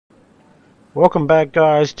Welcome back,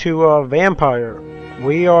 guys, to Vampyr.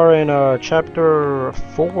 We are in chapter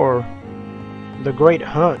 4, The Great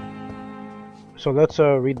Hunt. So let's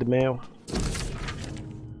read the mail.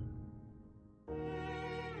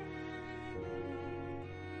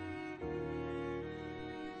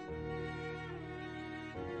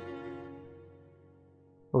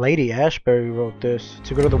 Lady Ashbury wrote this.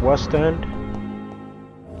 To go to the West End.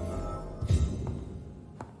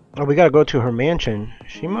 Oh, we gotta go to her mansion.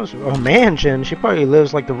 She must... a mansion? She probably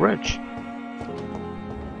lives like the rich.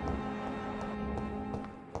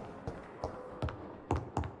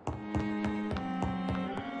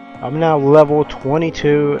 I'm now level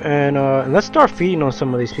 22, and let's start feeding on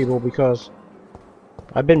some of these people because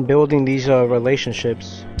I've been building these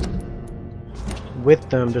relationships with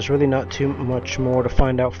them. There's really not too much more to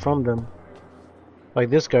find out from them. Like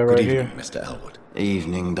this guy right here. Good evening, Mr. Elwood.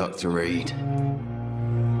 Evening, Dr. Reed.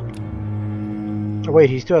 Oh,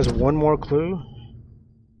 wait, he still has one more clue?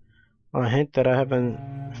 A hint that I haven't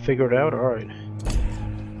figured out? Alright.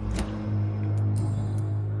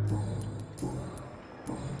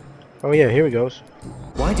 Oh yeah, here he goes.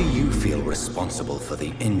 Why do you feel responsible for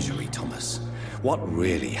the injury, Thomas? What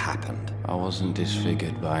really happened? I wasn't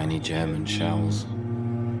disfigured by any German shells.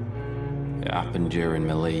 It happened during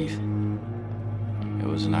my leave. It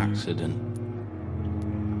was an accident.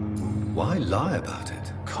 Why lie about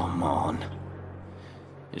it? Come on.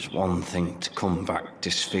 It's one thing to come back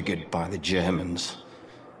disfigured by the Germans,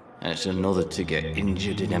 and it's another to get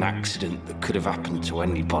injured in an accident that could have happened to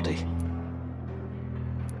anybody.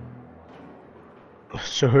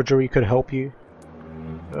 Surgery could help you.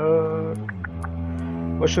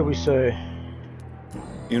 What should we say?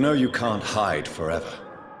 You know you can't hide forever.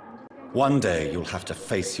 One day you'll have to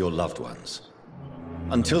face your loved ones.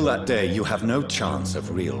 Until that day, you have no chance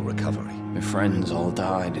of real recovery. My friends all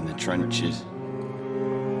died in the trenches.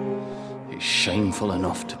 It's shameful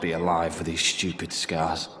enough to be alive with these stupid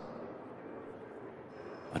scars.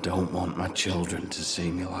 I don't want my children to see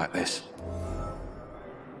me like this.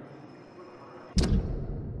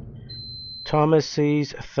 Thomas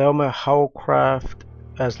sees Thelma Howcraft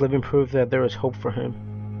as living proof that there is hope for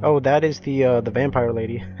him. Oh, that is the vampire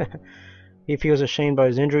lady. He feels ashamed by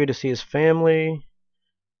his injury to see his family,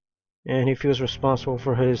 and he feels responsible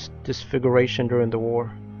for his disfiguration during the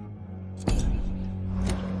war.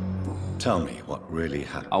 Tell me what really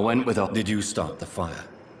happened. I went with her. Did you start the fire?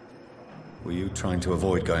 Were you trying to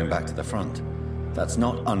avoid going back to the front? That's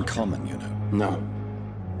not uncommon, you know.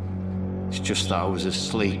 No. It's just that I was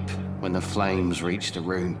asleep when the flames reached the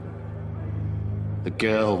room. The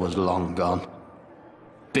girl was long gone.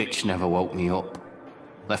 Bitch never woke me up.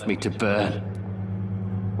 Left me to burn.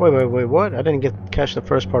 Wait, what? I didn't catch the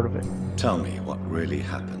first part of it. Tell me what really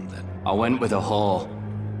happened then. I went with a whore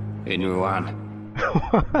in Rouen.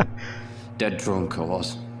 Dead drunk I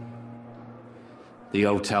was. The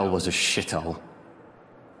hotel was a shithole.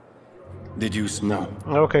 Did you... No.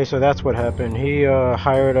 Okay, so that's what happened. He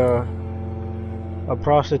hired a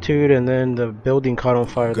prostitute, and then the building caught on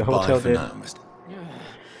fire. The hotel did. Now, Mr.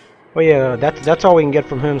 Oh yeah, that's all we can get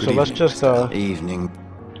from him. So let's just Evening.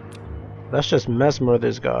 let's just mesmer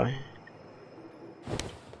this guy.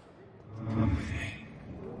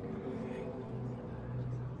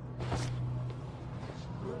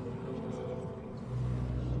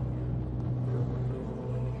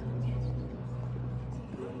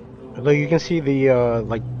 Look, you can see the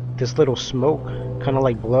like this little smoke, kind of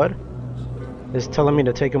like blood. It's telling me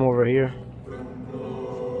to take him over here.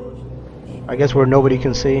 I guess where nobody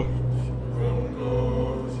can see.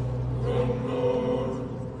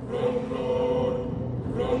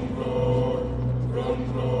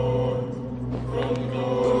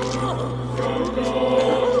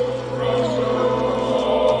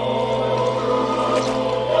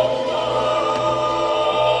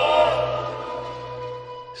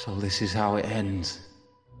 So this is how it ends.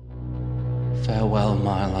 Farewell,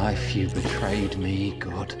 my life, you betrayed me,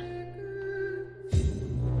 good.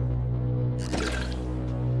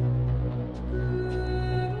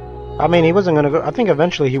 I mean, he wasn't gonna go. I think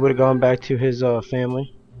eventually he would have gone back to his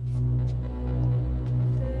family.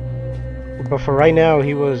 But for right now,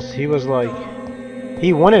 he was like,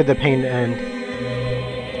 he wanted the pain to end.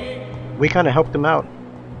 We kind of helped him out.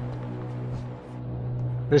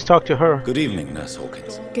 Let's talk to her. Good evening, Nurse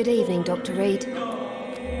Hawkins. Good evening, Dr. Reed.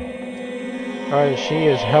 Alright, she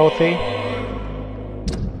is healthy.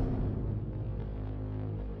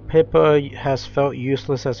 Pippa has felt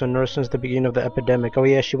useless as a nurse since the beginning of the epidemic. Oh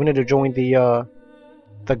yeah, she wanted to join the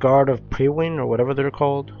Guard of Prewin, or whatever they're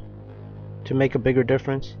called, to make a bigger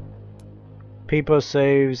difference. Pippa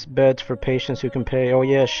saves beds for patients who can pay. Oh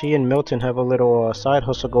yeah, she and Milton have a little side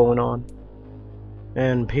hustle going on.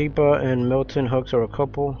 And Pippa and Milton Hooks are a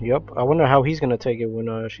couple. Yup. I wonder how he's gonna take it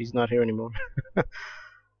when she's not here anymore.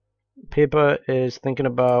 Pippa is thinking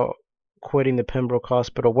about quitting the Pembroke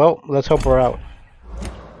Hospital. Well, let's help her out.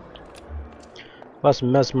 Let's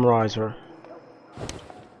mesmerize her.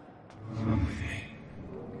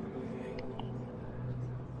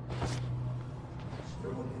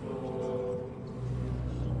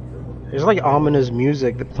 There's like ominous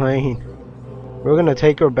music that's playing. We're gonna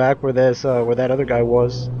take her back where that other guy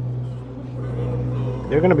was.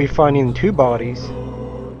 They're gonna be finding 2 bodies.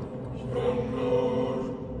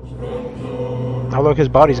 Oh look, his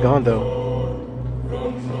body's gone though.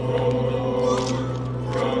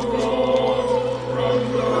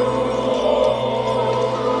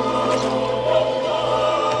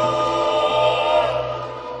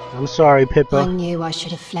 I'm sorry, Pippa. I knew I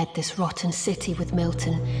should have fled this rotten city with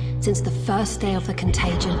Milton since the first day of the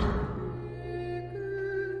contagion.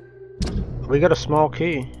 We got a small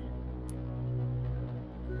key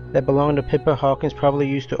that belonged to Pippa Hawkins, probably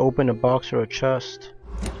used to open a box or a chest.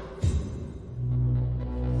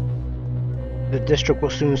 The district will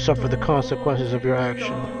soon suffer the consequences of your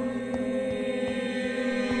action.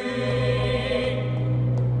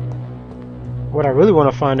 What I really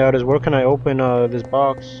want to find out is where can I open this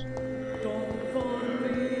box?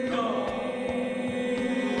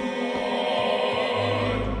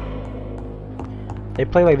 They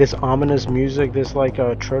play like this ominous music, this like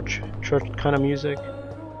church kind of music,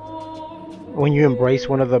 when you embrace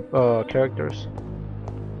one of the characters.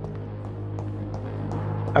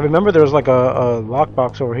 I remember there was like a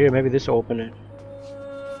lockbox over here. Maybe this will open it.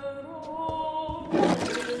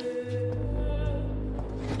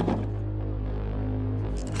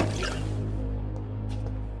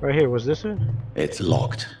 Right here, was this it? It's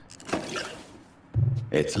locked.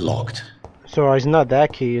 It's locked. So it's not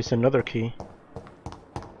that key, it's another key.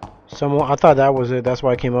 I thought that was it, that's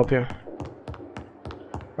why I came up here.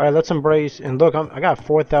 Alright, let's embrace, and look, I got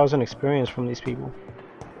 4,000 experience from these people.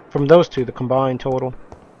 From those 2, the combined total.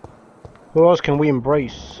 Who else can we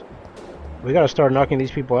embrace? We gotta start knocking these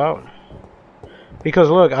people out. Because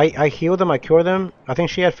look, I healed them, I cured them. I think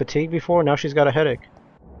she had fatigue before, now she's got a headache.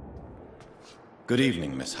 Good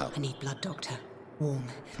evening, Miss Howe. I need blood, Doctor. Warm,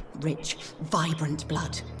 rich, vibrant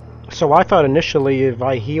blood. So I thought initially if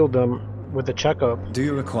I healed them with the checkup. Do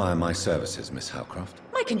you require my services, Miss Howcroft?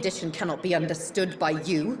 My condition cannot be understood by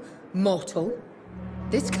you, mortal.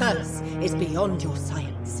 This curse is beyond your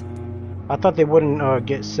science. I thought they wouldn't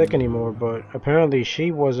get sick anymore, but apparently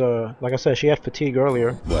she was, like I said, she had fatigue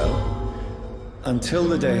earlier. Well, until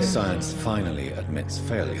the day science finally admits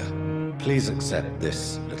failure, please accept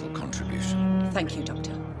this little contribution. Thank you,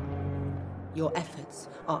 Doctor. Your efforts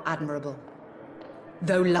are admirable,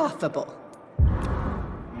 though laughable.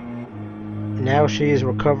 Now she is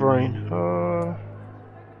recovering.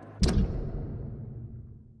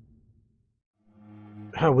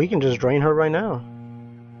 We can just drain her right now.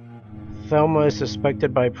 Thelma is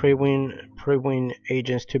suspected by pre-wing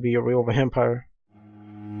agents to be a real vampire.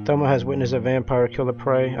 Thelma has witnessed a vampire kill a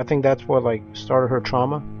prey. I think that's what like started her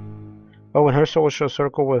trauma. Oh, in her social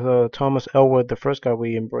circle with Thomas Elwood, the first guy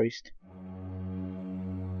we embraced.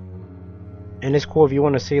 And it's cool if you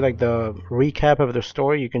want to see like the recap of the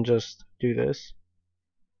story, you can just do this.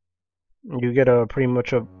 You get a pretty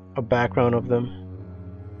much a background of them.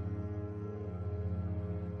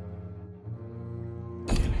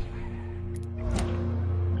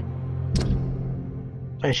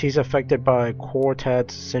 And she's affected by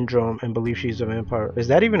Quartat syndrome and believes she's a vampire. Is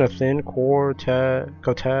that even a thing?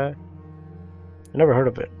 Quartat? I never heard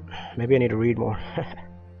of it. Maybe I need to read more.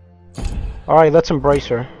 Alright, let's embrace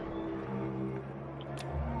her.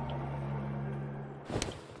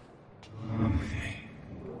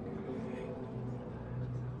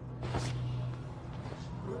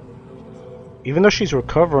 Even though she's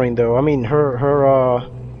recovering though, I mean her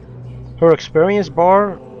experience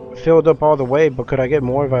bar filled up all the way, but could I get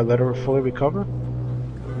more if I let her fully recover?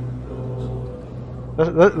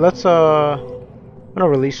 Let's I'm gonna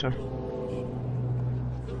release her.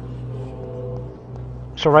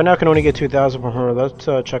 So right now I can only get 2,000 from her. Let's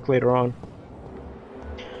check later on.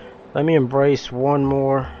 Let me embrace one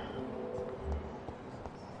more.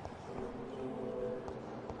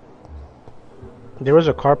 There was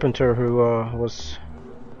a carpenter who was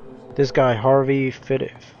this guy Harvey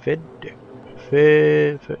Fid.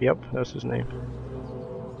 Yep, that's his name.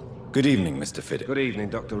 Good evening, Mr. Fiddick. Good evening,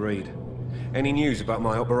 Dr. Reed. Any news about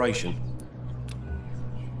my operation?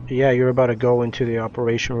 Yeah, you're about to go into the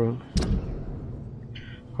operation room.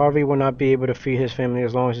 Harvey will not be able to feed his family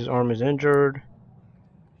as long as his arm is injured.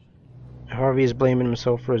 Harvey is blaming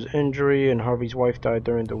himself for his injury, and Harvey's wife died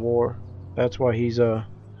during the war. That's why he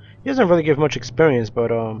doesn't really give much experience,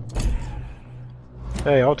 but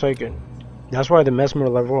hey, I'll take it. That's why the mesmer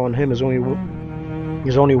level on him is only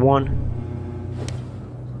one.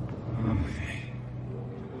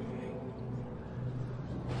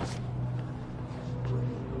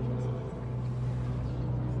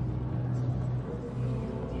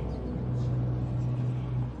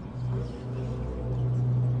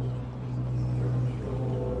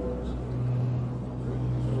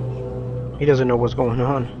 He doesn't know what's going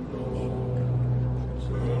on.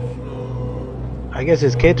 I guess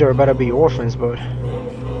his kids are about to be orphans, but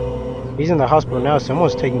he's in the hospital now.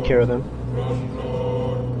 Someone's taking care of them.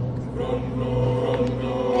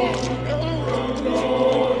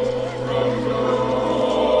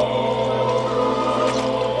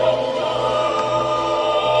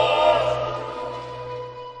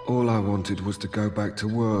 All I wanted was to go back to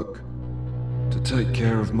work, to take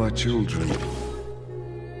care of my children.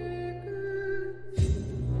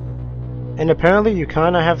 And apparently you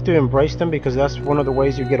kind of have to embrace them because that's one of the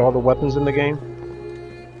ways you get all the weapons in the game.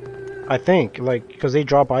 I think, like, because they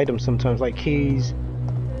drop items sometimes, like keys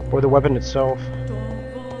or the weapon itself.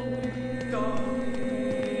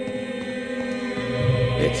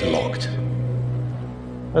 It's locked.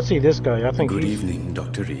 Let's see this guy. I think Good he's... evening,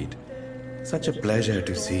 Dr. Reed. Such a pleasure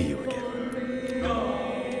to see you again.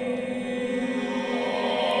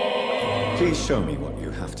 Please show me what you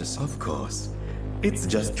have to say. Of course. It's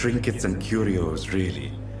just trinkets and curios,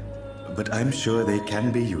 really. But I'm sure they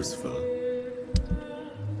can be useful.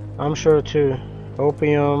 I'm sure too.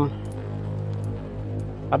 Opium.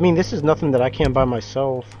 I mean, this is nothing that I can't buy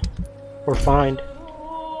myself or find.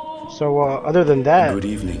 So, other than that... Good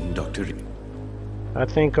evening, Dr. Reed. I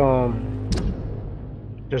think,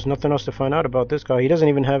 there's nothing else to find out about this guy. He doesn't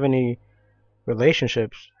even have any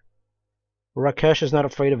relationships. Rakesh is not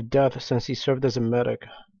afraid of death since he served as a medic.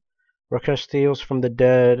 Rakesh steals from the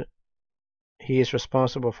dead he is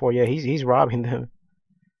responsible for. Yeah, he's robbing them.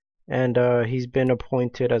 And he's been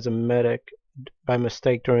appointed as a medic by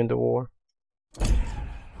mistake during the war.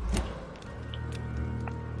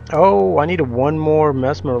 Oh, I need one more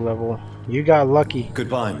mesmer level. You got lucky.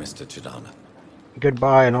 Goodbye, Mr. Chidana.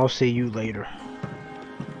 Goodbye, and I'll see you later.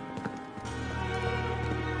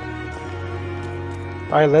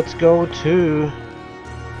 Alright, let's go to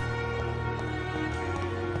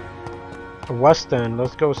West End.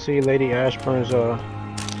 Let's go see Lady Ashburn's, I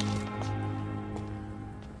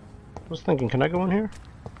was thinking, can I go in here?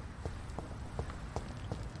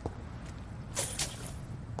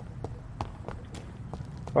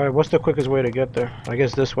 Alright, what's the quickest way to get there? I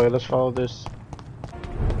guess this way. Let's follow this.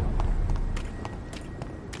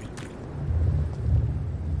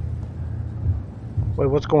 Wait,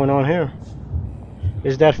 what's going on here?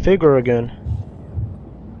 Is that figure again?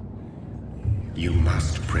 You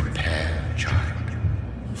must prepare, child,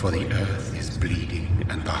 for the earth is bleeding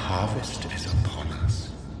and the harvest is upon us.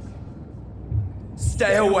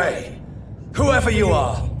 Stay away! Whoever you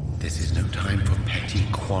are! This is no time for petty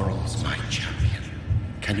quarrels, my champion.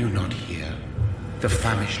 Can you not hear? The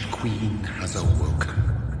famished queen has awoken.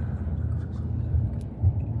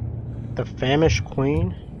 The famished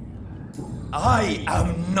queen? I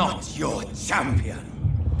am not your champion!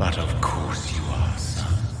 But of course you are,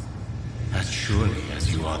 son. As surely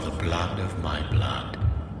as you are the blood of my blood.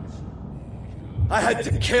 I had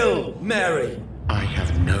to kill Mary! I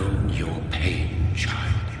have known your pain,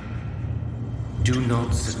 child. Do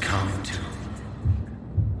not succumb to...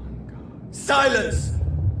 Silence!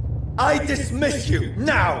 I dismiss you,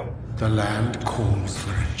 now! The land calls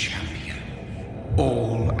for a champion.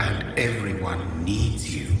 All and everyone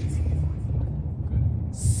needs you.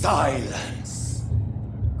 Silence!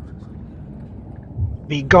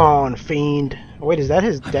 Be gone, fiend. Wait, is that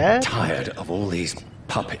his dad? I'm tired of all these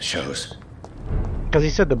puppet shows. Because he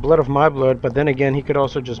said the blood of my blood, but then again, he could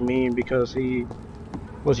also just mean because he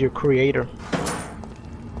was your creator.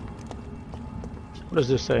 What does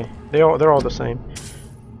this say? They're all the same.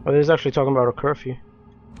 Oh, this is actually talking about a curfew.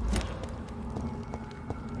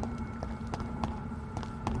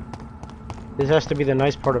 This has to be the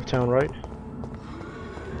nice part of town, right?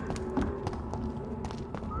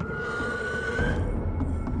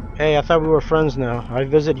 Hey, I thought we were friends now. I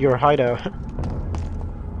visit your hideout.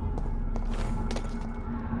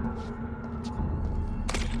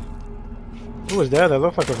 Who was that? That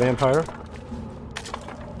looked like a vampire.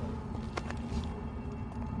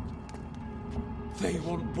 They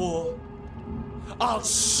want war. I'll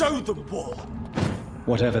show them war.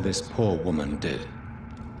 Whatever this poor woman did,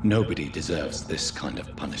 nobody deserves this kind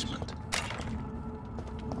of punishment.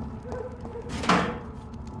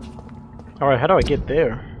 Alright, how do I get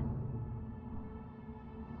there?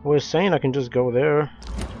 was saying I can just go there.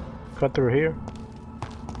 Cut through here.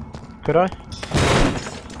 Could I?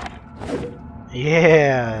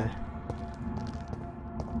 Yeah.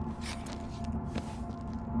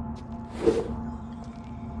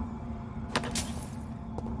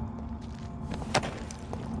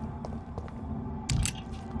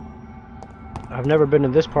 I've never been to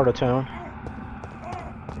this part of town.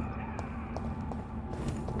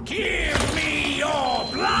 Give me your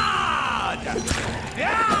blood!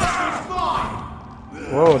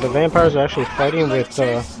 Whoa, the vampires are actually fighting with,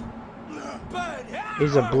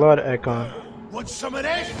 he's a blood Ekon. Want some of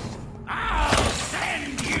this? I'll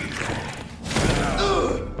send you!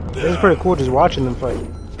 This is pretty cool just watching them fight.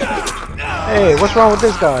 Hey, what's wrong with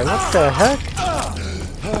this guy? What the heck?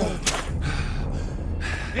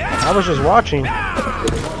 I was just watching.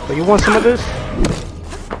 But you want some of this?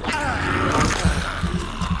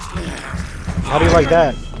 How do you like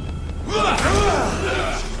that?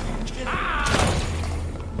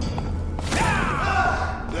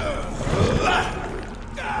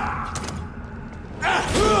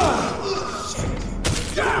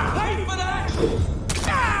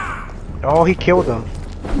 Oh, he killed him.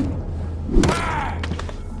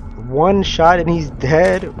 One shot and he's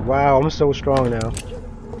dead? Wow, I'm so strong now.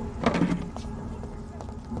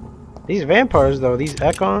 These vampires though, these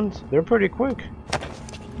Ekons, they're pretty quick.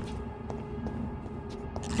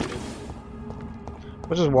 I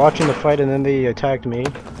was just watching the fight and then they attacked me.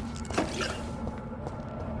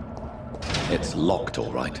 It's locked,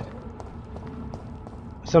 all right.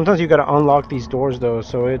 Sometimes you gotta unlock these doors though,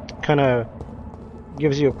 so it kinda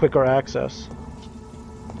gives you a quicker access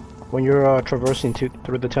when you're traversing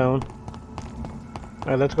through the town.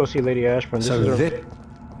 Alright, let's go see Lady Ashburn.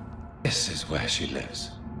 This is where she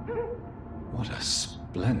lives. What a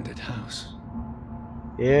splendid house.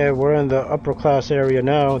 Yeah, we're in the upper class area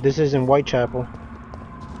now. This is in Whitechapel.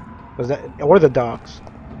 Was that, or the docks?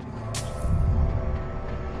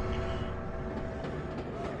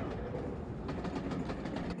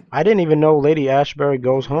 I didn't even know Lady Ashbury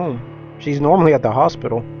goes home. She's normally at the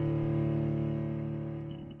hospital.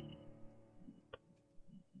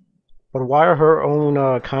 But why are her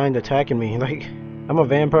own kind attacking me? Like, I'm a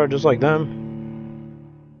vampire just like them.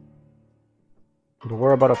 But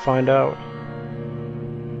we're about to find out.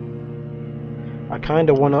 I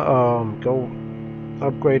kind of want to go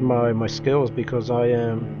upgrade my skills because I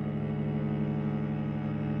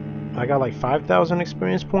got like 5,000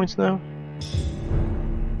 experience points now.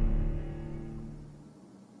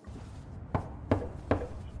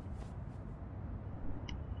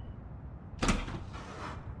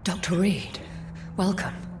 Dr. Reed,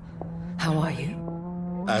 welcome. How are you?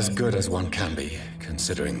 As good as one can be,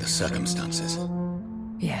 considering the circumstances.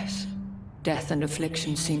 Yes. Death and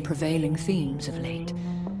affliction seem prevailing themes of late.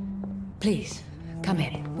 Please, come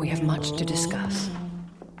in. We have much to discuss.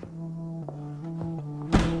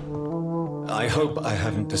 I hope I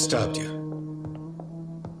haven't disturbed you.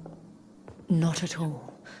 Not at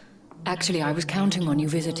all. Actually, I was counting on you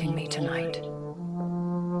visiting me tonight.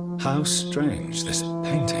 How strange, this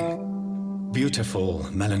painting. Beautiful,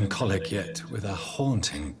 melancholic, yet with a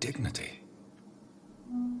haunting dignity.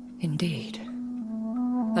 Indeed.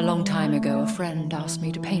 A long time ago, a friend asked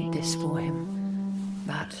me to paint this for him,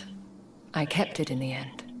 but I kept it in the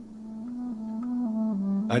end.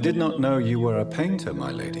 I did not know you were a painter,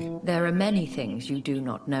 my lady. There are many things you do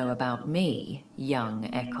not know about me, young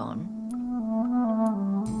Ekon.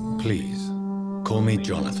 Please, call me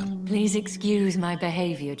Jonathan. Please excuse my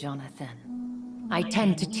behavior, Jonathan. I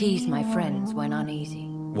tend to tease my friends when uneasy.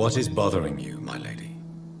 What is bothering you, my lady?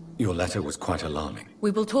 Your letter was quite alarming.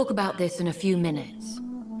 We will talk about this in a few minutes.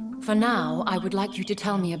 For now, I would like you to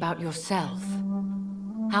tell me about yourself.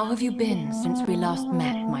 How have you been since we last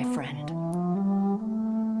met, my friend?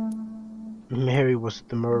 Mary was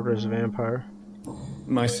the murderous vampire.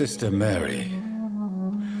 My sister Mary.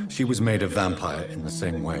 She was made a vampire in the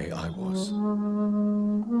same way I was.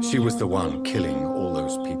 She was the one killing all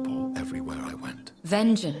those people everywhere I went.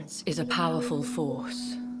 Vengeance is a powerful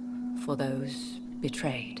force for those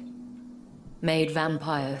betrayed. Made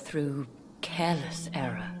vampire through careless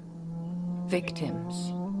error.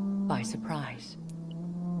 Victims by surprise.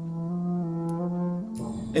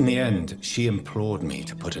 In the end, she implored me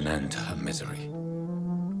to put an end to her misery.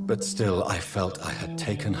 But still, I felt I had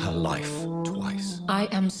taken her life twice. I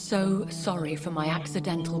am so sorry for my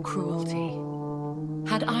accidental cruelty.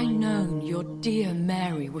 Had I known your dear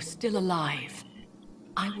Mary was still alive,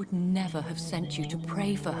 I would never have sent you to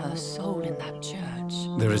pray for her soul in that church.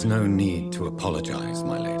 There is no need to apologize,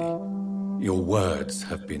 my lady. Your words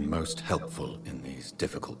have been most helpful in these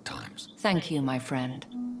difficult times. Thank you, my friend.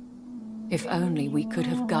 If only we could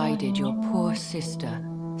have guided your poor sister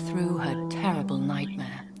through her terrible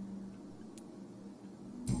nightmare.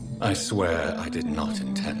 I swear I did not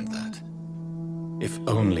intend that. If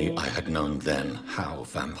only I had known then how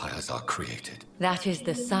vampires are created. That is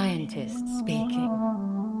the scientist speaking.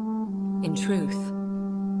 In truth,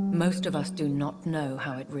 most of us do not know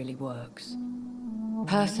how it really works.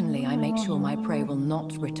 Personally, I make sure my prey will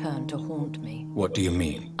not return to haunt me. What do you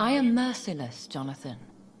mean? I am merciless, Jonathan.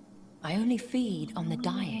 I only feed on the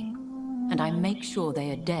dying, and I make sure they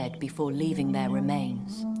are dead before leaving their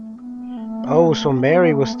remains. Oh, so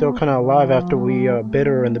Mary was still kind of alive after we bit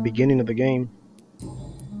her in the beginning of the game.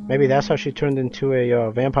 Maybe that's how she turned into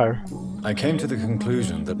a vampire. I came to the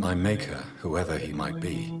conclusion that my maker, whoever he might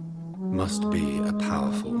be, must be a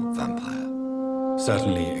powerful vampire.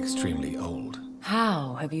 Certainly extremely old.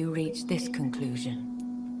 How have you reached this conclusion?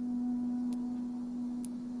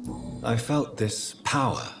 I felt this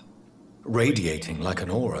power radiating like an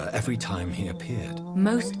aura every time he appeared.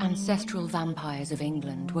 Most ancestral vampires of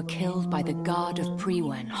England were killed by the Guard of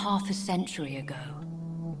Priwen half a century ago.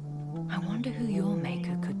 I wonder who your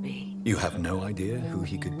maker could be. You have no idea who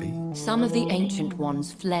he could be? Some of the ancient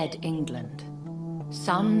ones fled England.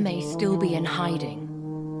 Some may still be in hiding.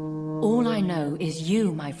 All I know is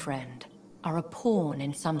you, my friend, are a pawn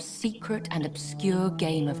in some secret and obscure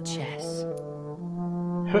game of chess.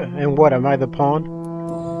 And what, am I the pawn?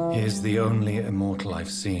 He is the only immortal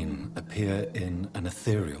I've seen appear in an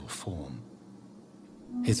ethereal form.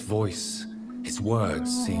 His voice, his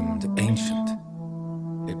words seemed ancient.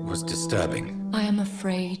 It was disturbing. I am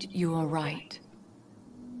afraid you are right.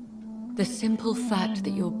 The simple fact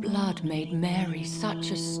that your blood made Mary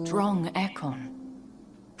such a strong Ekon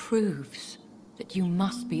proves that you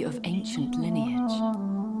must be of ancient lineage.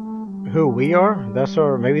 Who, we are? That's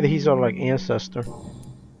our, maybe he's our, like, ancestor.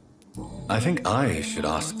 I think I should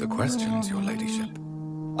ask the questions, your ladyship.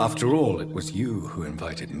 After all, it was you who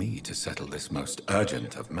invited me to settle this most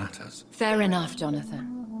urgent of matters. Fair enough,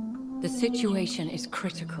 Jonathan. The situation is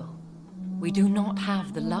critical. We do not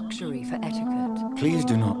have the luxury for etiquette. Please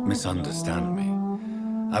do not misunderstand me.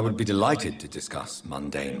 I would be delighted to discuss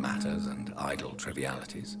mundane matters and idle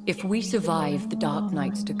trivialities. If we survive the dark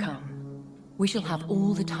nights to come, we shall have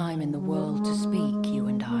all the time in the world to speak, you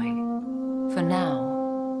and I. For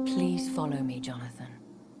now, please follow me, Jonathan.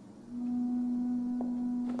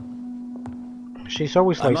 She's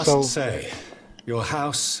always like so... I must say, your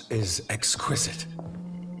house is exquisite.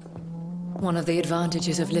 One of the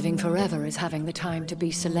advantages of living forever is having the time to be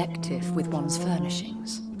selective with one's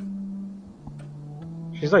furnishings.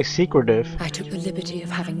 She's like secretive. I took the liberty of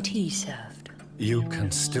having tea served. You can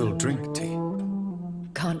still drink tea.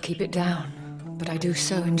 Can't keep it down, but I do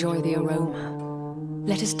so enjoy the aroma.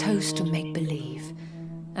 Let us toast to make-believe.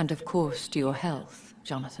 And of course to your health,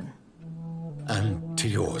 Jonathan. And to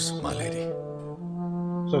yours, my lady.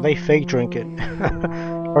 So they fake drink it.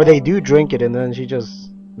 Or they do drink it and then she just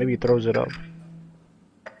maybe throws it up.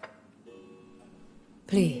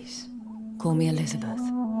 Please, call me Elizabeth.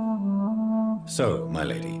 So, my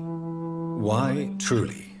lady, why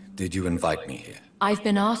truly did you invite me here? I've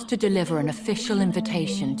been asked to deliver an official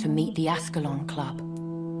invitation to meet the Ascalon Club.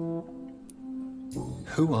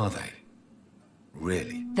 Who are they?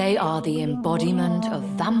 Really? They are the embodiment of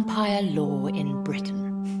vampire law in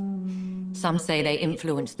Britain. Some say they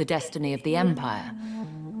influence the destiny of the Empire.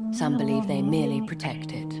 Some believe they merely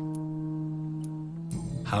protect it.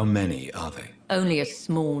 How many are they? Only a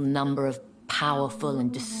small number of powerful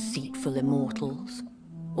and deceitful immortals.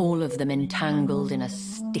 All of them entangled in a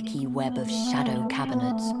sticky web of shadow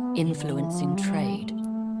cabinets, influencing trade.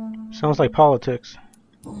 Sounds like politics.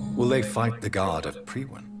 Will they fight the Guard of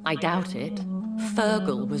Priwen? I doubt it.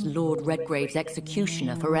 Fergal was Lord Redgrave's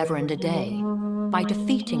executioner forever and a day. By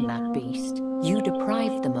defeating that beast, you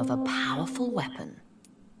deprived them of a powerful weapon.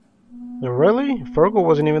 Really? Fergal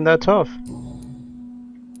wasn't even that tough.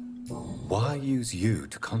 Why use you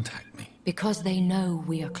to contact me? Because they know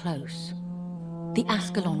we are close. The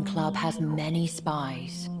Ascalon Club has many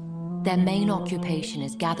spies. Their main occupation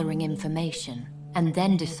is gathering information and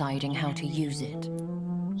then deciding how to use it.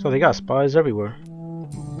 So they got spies everywhere.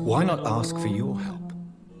 Why not ask for your help?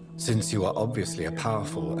 Since you are obviously a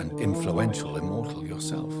powerful and influential immortal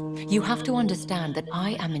yourself. You have to understand that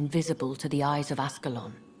I am invisible to the eyes of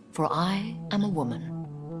Ascalon, for I am a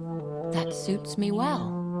woman. That suits me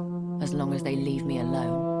well, as long as they leave me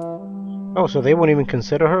alone. Oh, so they won't even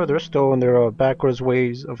consider her? They're still in their backwards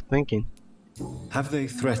ways of thinking. Have they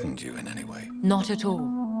threatened you in any way? Not at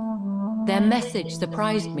all. Their message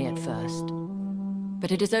surprised me at first,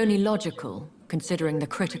 but it is only logical, considering the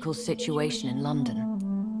critical situation in London.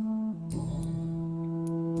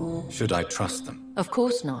 Should I trust them? Of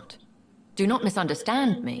course not. Do not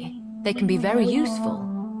misunderstand me. They can be very useful,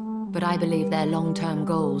 but I believe their long-term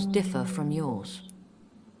goals differ from yours.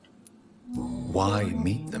 Why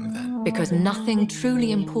meet them then? Because nothing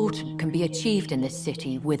truly important can be achieved in this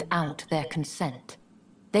city without their consent.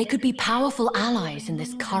 They could be powerful allies in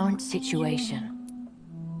this current situation.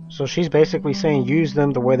 So she's basically saying use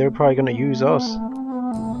them the way they're probably going to use us.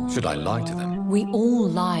 Should I lie to them? We all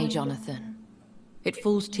lie, Jonathan. It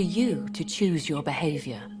falls to you to choose your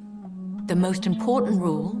behavior. The most important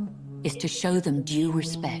rule is to show them due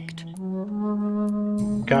respect.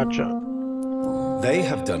 Gotcha. They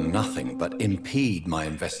have done nothing but impede my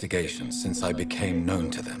investigation since I became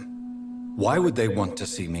known to them. Why would they want to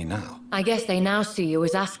see me now? I guess they now see you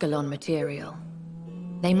as Ascalon material.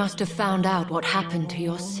 They must have found out what happened to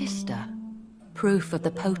your sister. Proof of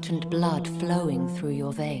the potent blood flowing through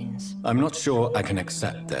your veins. I'm not sure I can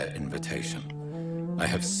accept their invitation. I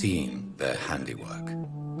have seen their handiwork.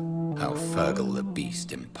 How Fergal the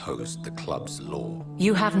Beast imposed the club's law.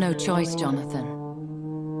 You have no choice,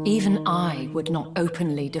 Jonathan. Even I would not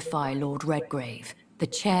openly defy Lord Redgrave, the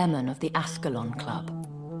chairman of the Ascalon Club.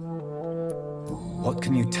 What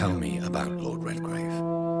can you tell me about Lord Redgrave?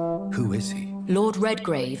 Who is he? Lord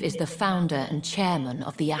Redgrave is the founder and chairman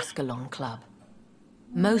of the Ascalon Club.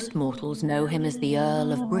 Most mortals know him as the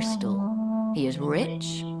Earl of Bristol. He is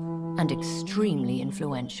rich and extremely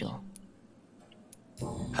influential.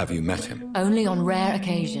 Have you met him? Only on rare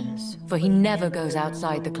occasions, for he never goes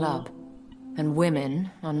outside the club. And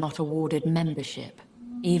women are not awarded membership,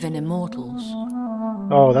 even immortals.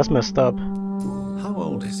 Oh, that's messed up. How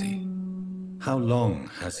old is he? How long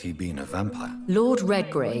has he been a vampire? Lord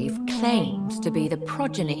Redgrave claims to be the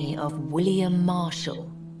progeny of William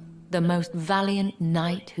Marshall, the most valiant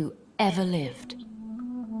knight who ever lived.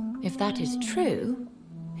 If that is true,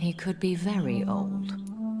 he could be very old.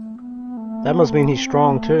 That must mean he's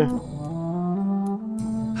strong too.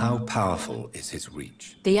 How powerful is his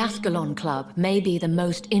reach? The Ascalon Club may be the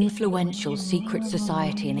most influential secret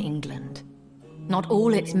society in England. Not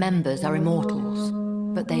all its members are immortals,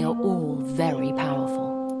 but they are all very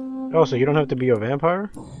powerful. Oh, so you don't have to be a vampire?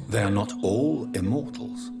 They are not all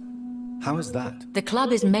immortals. How is that? The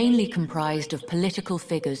club is mainly comprised of political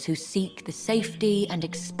figures who seek the safety and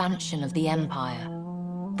expansion of the Empire.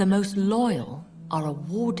 The most loyal are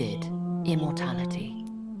awarded immortality.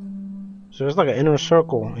 So it's like an inner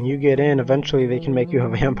circle, and you get in, eventually they can make you a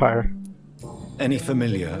vampire. Any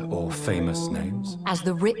familiar or famous names? As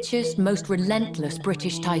the richest, most relentless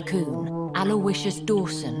British tycoon, Aloysius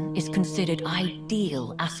Dawson is considered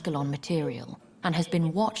ideal Ascalon material, and has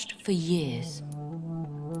been watched for years.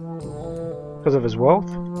 Because of his wealth?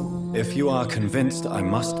 If you are convinced I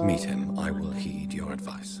must meet him, I will heed your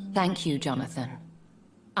advice. Thank you, Jonathan.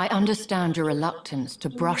 I understand your reluctance to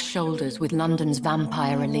brush shoulders with London's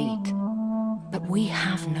vampire elite. But we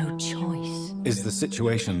have no choice. Is the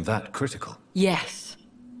situation that critical? Yes.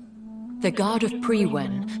 The Guard of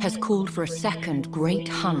Prewen has called for a second great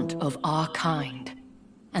hunt of our kind.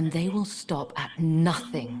 And they will stop at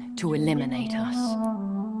nothing to eliminate us.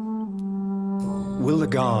 Will the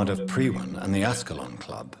Guard of Prewen and the Ascalon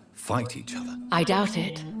Club fight each other? I doubt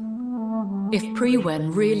it. If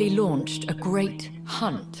Prewen really launched a great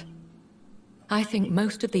hunt, I think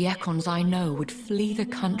most of the Econs I know would flee the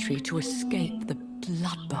country to escape the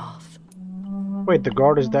bloodbath. Wait, the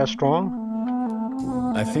guard is that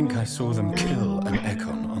strong? I think I saw them kill an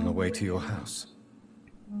Econ on the way to your house.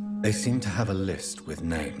 They seem to have a list with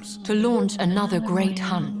names. To launch another great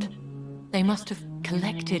hunt, they must have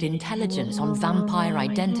collected intelligence on vampire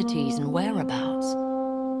identities and whereabouts.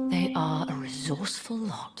 They are a resourceful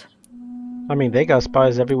lot. I mean, they got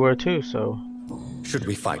spies everywhere too, so... Should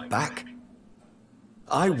we fight back?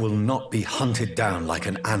 I will not be hunted down like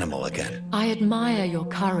an animal again. I admire your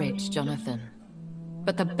courage, Jonathan.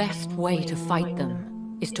 But the best way to fight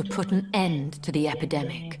them is to put an end to the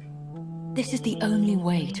epidemic. This is the only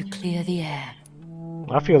way to clear the air.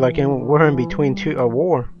 I feel like we're in between a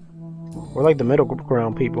war. We're like the middle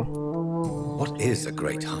ground people. What is a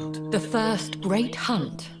great hunt? The first great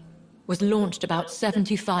hunt was launched about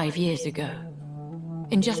 75 years ago.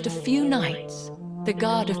 In just a few nights, the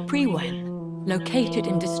Guard of Prewen located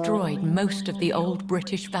and destroyed most of the old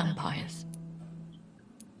British vampires.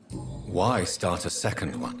 Why start a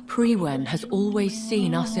second one? Prewen has always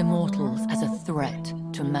seen us immortals as a threat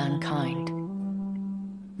to mankind.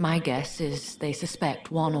 My guess is they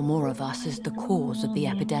suspect one or more of us as the cause of the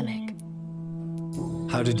epidemic.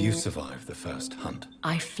 How did you survive the first hunt?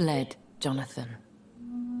 I fled, Jonathan.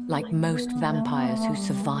 Like most vampires who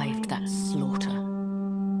survived that slaughter.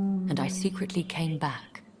 And I secretly came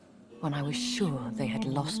back when I was sure they had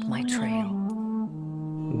lost my trail.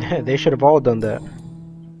 They should have all done that.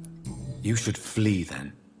 You should flee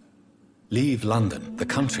then. Leave London, the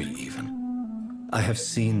country even. I have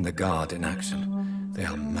seen the Guard in action. They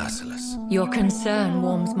are merciless. Your concern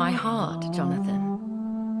warms my heart,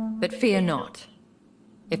 Jonathan. But fear not.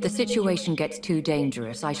 If the situation gets too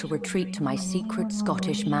dangerous, I shall retreat to my secret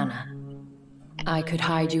Scottish manor. I could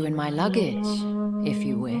hide you in my luggage, if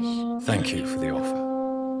you wish. Thank you for the offer.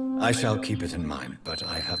 I shall keep it in mind, but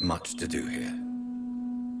I have much to do here.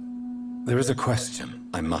 There is a question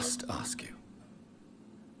I must ask you.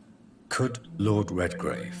 Could Lord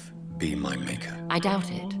Redgrave be my maker? I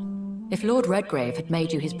doubt it. If Lord Redgrave had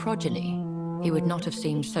made you his progeny, he would not have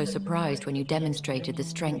seemed so surprised when you demonstrated the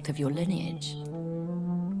strength of your lineage.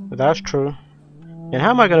 That's true. And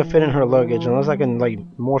how am I gonna fit in her luggage unless I can, like,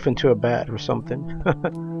 morph into a bat or something?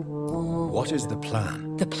 What is the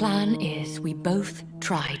plan? The plan is we both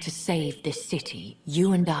try to save this city,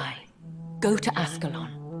 you and I. Go to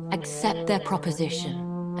Ascalon, accept their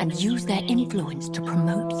proposition, and use their influence to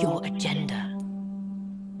promote your agenda.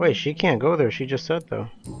 Wait, she can't go there, she just said though.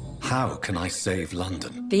 How can I save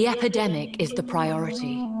London? The epidemic is the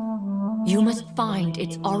priority. You must find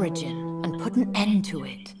its origin and put an end to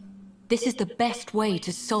it. This is the best way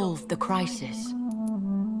to solve the crisis.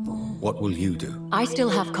 What will you do? I still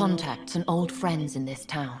have contacts and old friends in this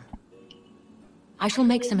town. I shall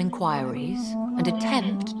make some inquiries and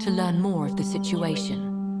attempt to learn more of the situation.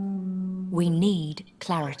 We need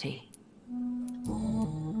clarity.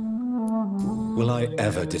 Will I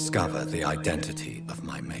ever discover the identity of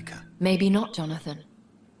my maker? Maybe not, Jonathan.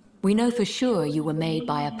 We know for sure you were made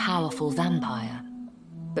by a powerful vampire,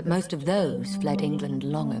 but most of those fled England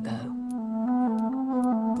long ago.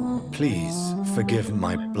 Please forgive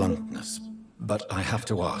my bluntness, but I have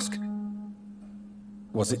to ask.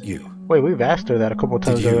 Was it you? Wait, we've asked her that a couple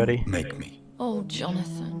times already. Did you make me? Oh,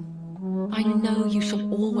 Jonathan. I know you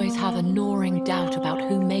shall always have a gnawing doubt about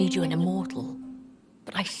who made you an immortal,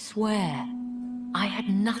 but I swear, I had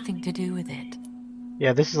nothing to do with it.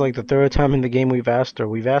 Yeah, this is like the third time in the game we've asked her.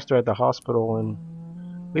 We've asked her at the hospital, and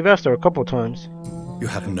we've asked her a couple times. You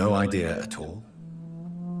have no idea at all?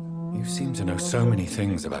 You seem to know so many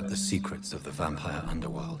things about the secrets of the vampire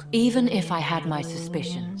underworld. Even if I had my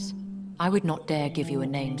suspicions, I would not dare give you a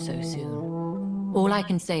name so soon. All I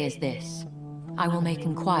can say is this. I will make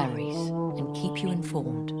inquiries and keep you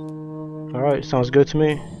informed. Alright, sounds good to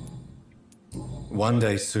me. One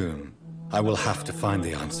day soon, I will have to find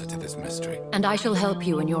the answer to this mystery. And I shall help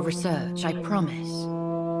you in your research, I promise.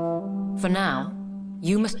 For now,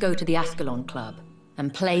 you must go to the Ascalon Club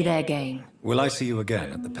and play their game. Will I see you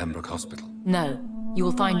again at the Pembroke Hospital? No, you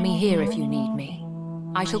will find me here if you need me.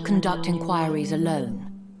 I shall conduct inquiries alone,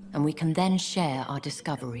 and we can then share our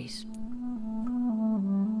discoveries.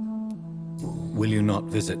 Will you not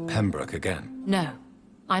visit Pembroke again? No.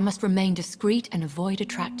 I must remain discreet and avoid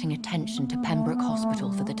attracting attention to Pembroke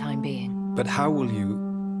Hospital for the time being. But how will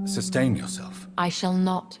you sustain yourself? I shall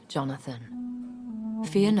not, Jonathan.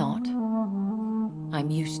 Fear not. I'm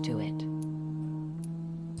used to it.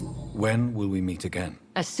 When will we meet again?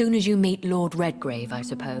 As soon as you meet Lord Redgrave, I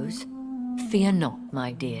suppose. Fear not,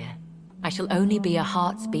 my dear. I shall only be a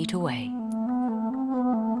heart's beat away.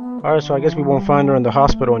 Alright, so I guess we won't find her in the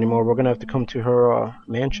hospital anymore. We're gonna have to come to her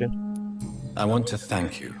mansion. I want to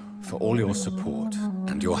thank you for all your support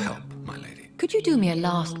and your help, my lady. Could you do me a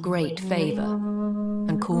last great favor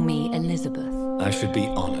and call me Elizabeth? I should be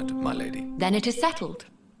honored, my lady. Then it is settled.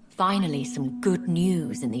 Finally, some good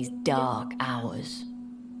news in these dark hours.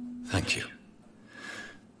 Thank you.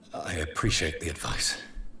 I appreciate the advice.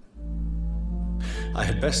 I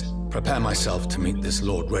had best prepare myself to meet this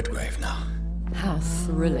Lord Redgrave now. How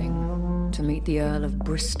thrilling to meet the Earl of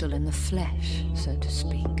Bristol in the flesh, so to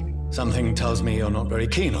speak. Something tells me you're not very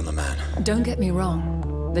keen on the man. Don't get me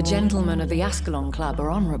wrong. The gentlemen of the Ascalon Club are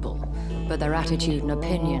honorable, but their attitude and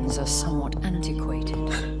opinions are somewhat antiquated.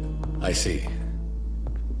 I see.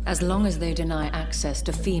 As long as they deny access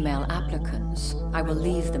to female applicants, I will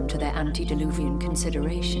leave them to their antediluvian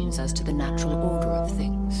considerations as to the natural order of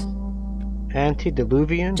things.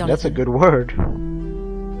 Antediluvian? Jonathan. That's a good word.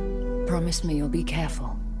 Promise me you'll be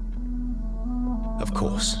careful. Of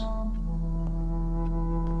course.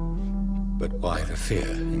 But why the fear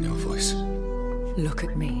in your voice? Look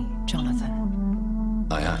at me, Jonathan.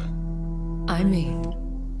 I am. I mean,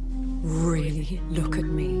 really look at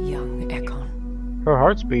me, young Ekon. Her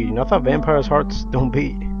heart's beating. I thought vampires' hearts don't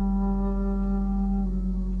beat.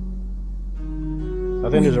 I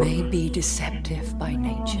think We there's may be deceptive by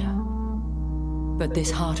nature, but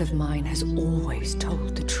this heart of mine has always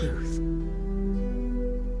told the truth.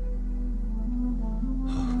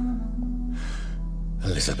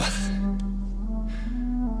 Elizabeth.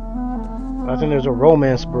 I think there's a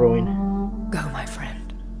romance brewing. Go, my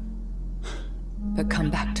friend. But come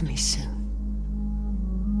back to me soon.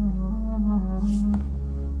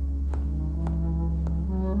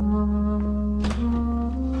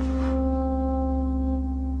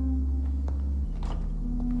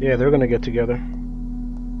 Yeah, they're gonna get together.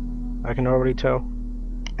 I can already tell.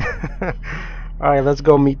 Alright, let's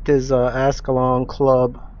go meet this Ascalon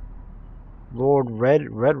club. Lord Red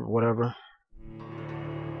whatever.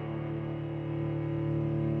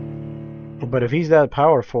 But if he's that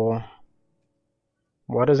powerful,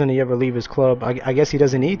 why doesn't he ever leave his club? I guess he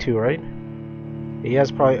doesn't need to, right? He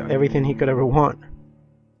has probably everything he could ever want.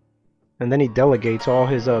 And then he delegates all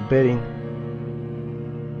his bidding.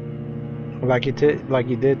 Like he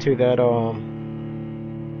did to that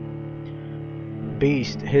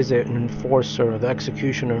beast, his enforcer, the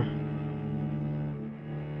executioner.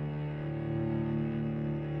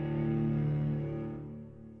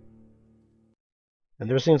 And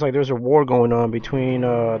there seems like there's a war going on between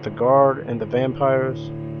the guard and the vampires.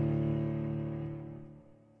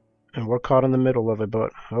 And we're caught in the middle of it,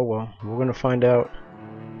 but oh well, we're gonna find out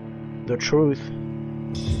the truth.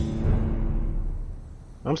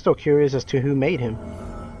 I'm still curious as to who made him.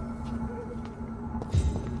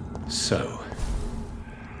 So,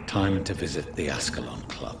 time to visit the Ascalon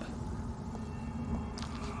Club.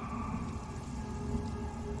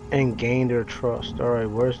 And gain their trust. Alright,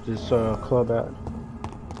 where's this club at?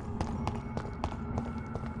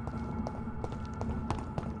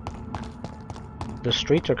 The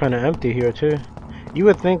streets are kind of empty here too. You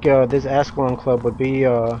would think this Ascalon Club would be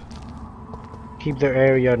keep their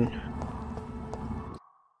area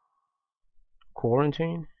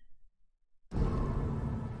quarantine.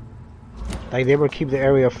 Like they would keep the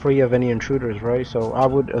area free of any intruders, right? So I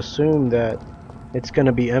would assume that it's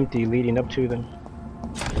gonna be empty leading up to them.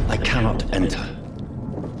 I cannot enter.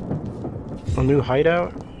 A new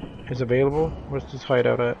hideout is available. Where's this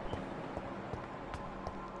hideout at?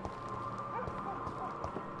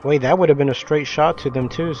 Wait, that would have been a straight shot to them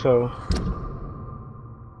too, so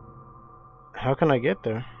how can I get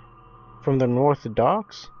there? From the north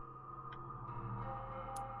docks?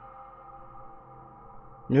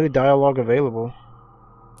 New dialogue available.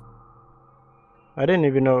 I didn't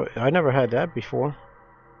even know, I never had that before.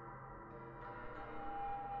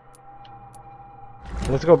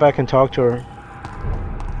 Let's go back and talk to her.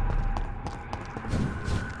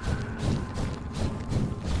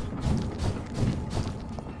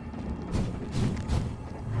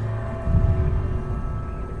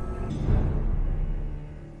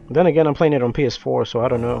 Then again, I'm playing it on PS4, so I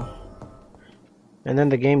don't know. And then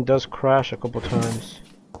the game does crash a couple times.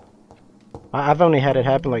 I've only had it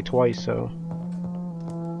happen like twice, so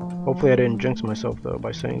hopefully I didn't jinx myself though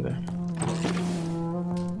by saying that.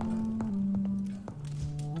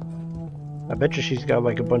 I bet you she's got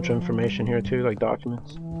like a bunch of information here too, like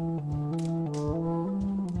documents.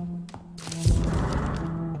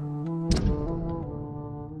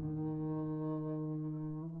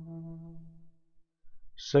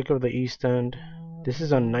 Sick of the East End. This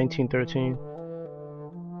is on 1913.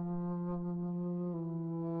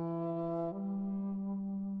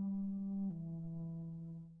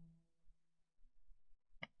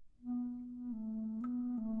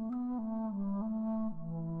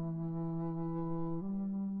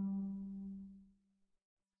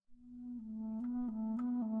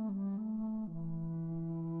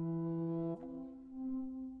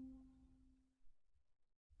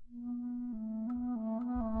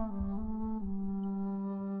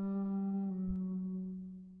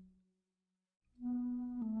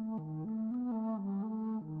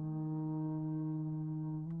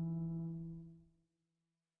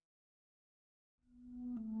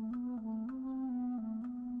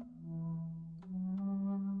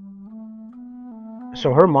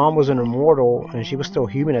 So her mom was an immortal and she was still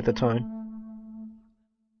human at the time.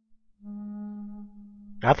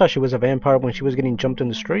 I thought she was a vampire when she was getting jumped in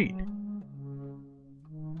the street.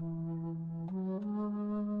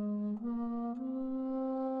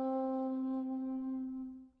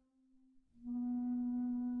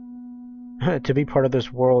 To be part of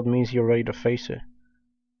this world means you're ready to face it.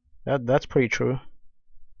 That's pretty true.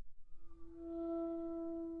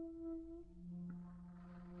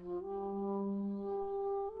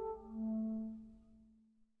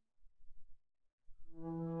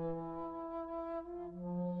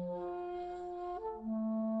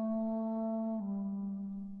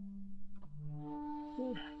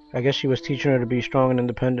 I guess she was teaching her to be strong and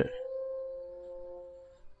independent.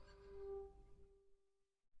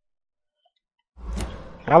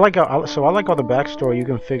 I like all the backstory you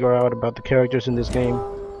can figure out about the characters in this game.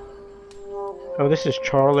 Oh, this is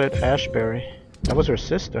Charlotte Ashbury. That was her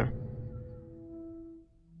sister.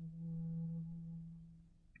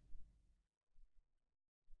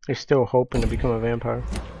 He's still hoping to become a vampire.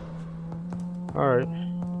 Alright.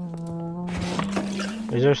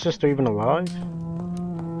 Is her sister even alive?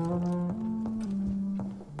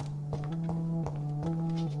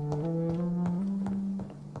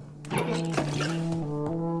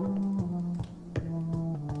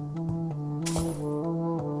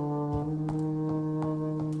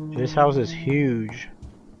 This house is huge.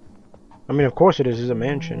 I mean, of course it is. It's a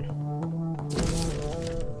mansion.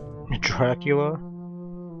 Dracula?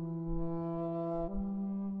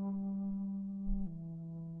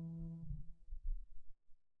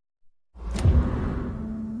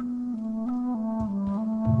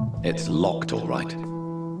 It's locked, all right.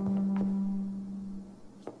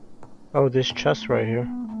 Oh, this chest right here.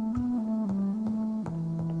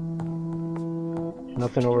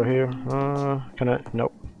 Nothing over here. Can I?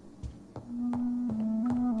 Nope.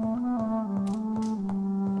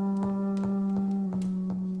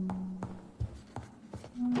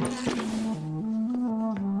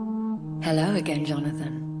 Hello again,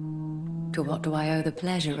 Jonathan. To what do I owe the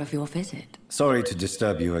pleasure of your visit? Sorry to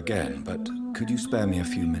disturb you again, but could you spare me a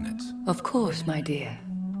few minutes? Of course, my dear.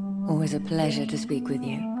 Always a pleasure to speak with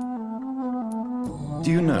you.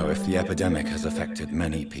 Do you know if the epidemic has affected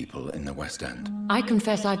many people in the West End? I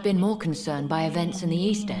confess I've been more concerned by events in the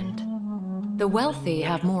East End. The wealthy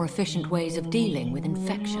have more efficient ways of dealing with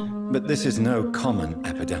infection. But this is no common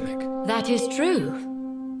epidemic. That is true.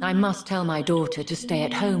 I must tell my daughter to stay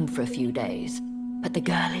at home for a few days, but the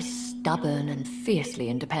girl is stubborn and fiercely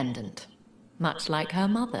independent, much like her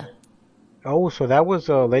mother. Oh, so that was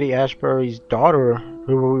Lady Ashbury's daughter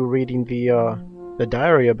who we were reading the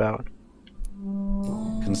diary about.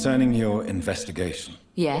 Concerning your investigation.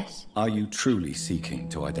 Yes? Are you truly seeking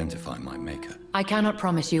to identify my maker? I cannot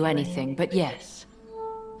promise you anything, but yes.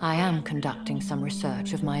 I am conducting some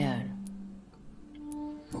research of my own.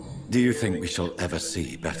 Do you think we shall ever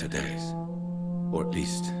see better days? Or at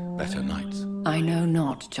least better nights? I know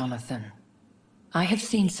not, Jonathan. I have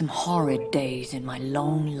seen some horrid days in my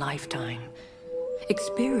long lifetime.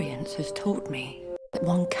 Experience has taught me that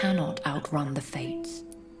one cannot outrun the fates.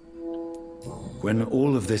 When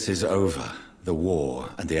all of this is over, the war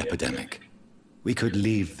and the epidemic, we could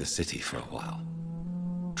leave the city for a while.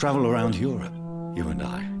 Travel around Europe, you and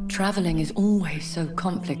I. Traveling is always so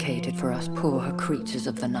complicated for us poor creatures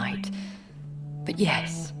of the night. But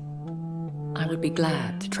yes, I would be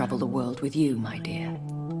glad to travel the world with you, my dear.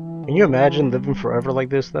 Can you imagine living forever like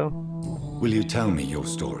this, though? Will you tell me your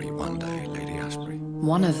story one day, Lady Ashbury?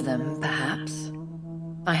 One of them, perhaps.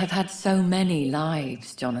 I have had so many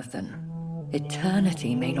lives, Jonathan.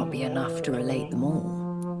 Eternity may not be enough to relate them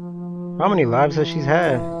all. How many lives has she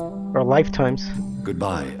had? Or lifetimes?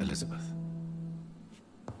 Goodbye, Elizabeth.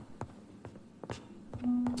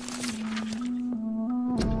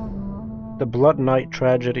 The Blood Knight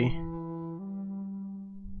tragedy.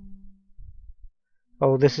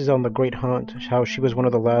 Oh, this is on the Great Hunt, how she was one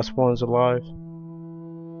of the last ones alive.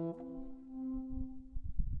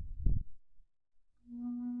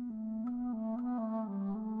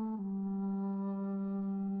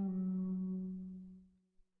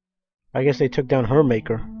 I guess they took down her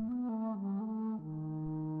maker.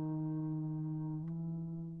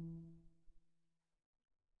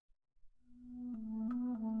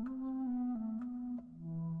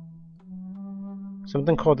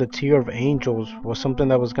 Something called the Tear of Angels was something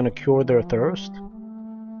that was going to cure their thirst.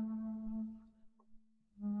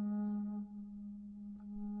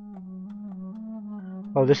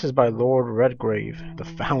 Oh, this is by Lord Redgrave, the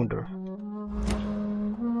founder.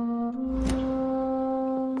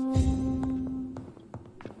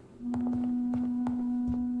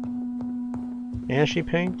 And she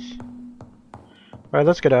paints. Alright,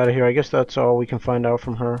 let's get out of here. I guess that's all we can find out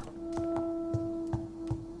from her.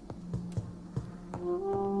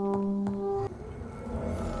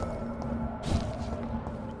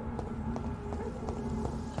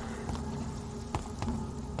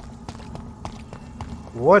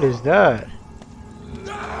 What is that?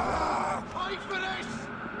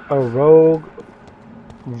 A rogue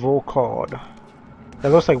Volcard.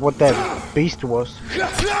 That looks like what that beast was.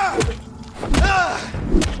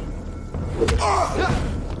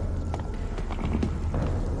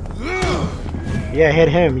 Yeah, hit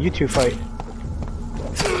him. You two fight.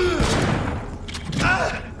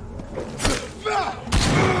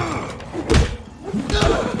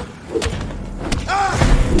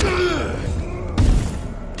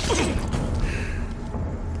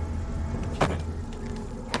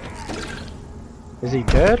 Is he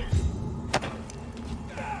dead?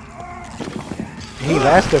 He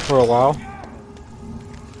lasted for a while.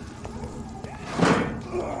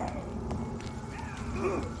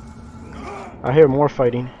 I hear more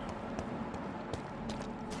fighting.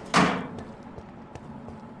 How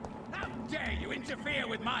dare you interfere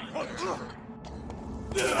with my hunt?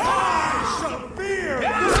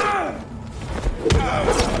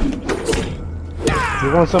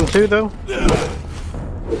 You want some too, though?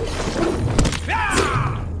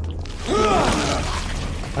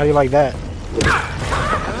 How do you like that?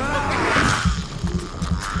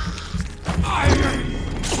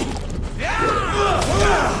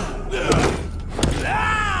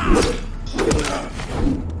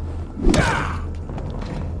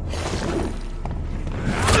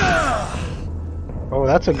 Oh,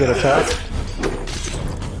 that's a good attack.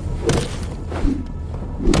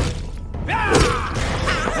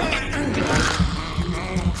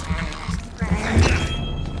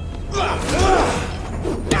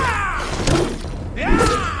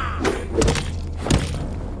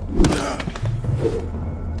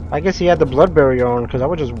 I guess he had the blood barrier on because I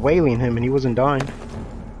was just wailing him and he wasn't dying.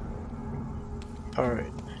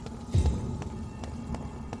 Alright.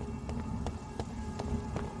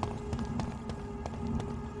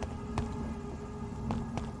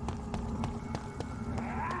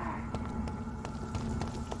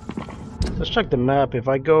 Let's check the map. If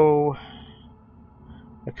I go...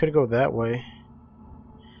 I could go that way.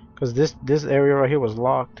 Because this area right here was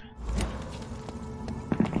locked.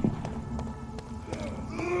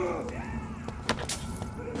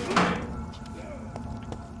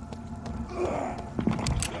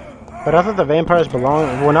 But I thought the vampires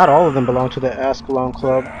belong, well, not all of them belong to the Ascalon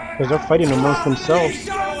club, because they're fighting amongst themselves.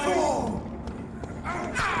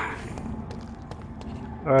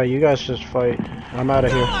 Alright, you guys just fight. I'm out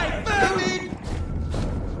of here.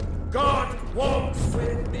 God walks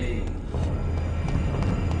with me.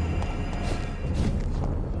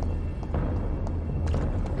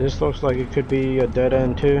 This looks like it could be a dead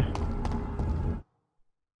end too.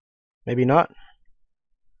 Maybe not.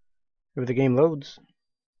 If the game loads.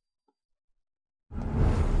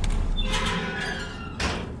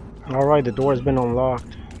 Alright, the door has been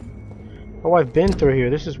unlocked. Oh, I've been through here.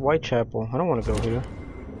 This is Whitechapel. I don't want to go here.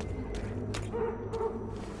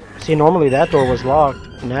 See, normally that door was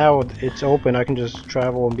locked. Now it's open. I can just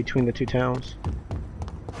travel in between the two towns.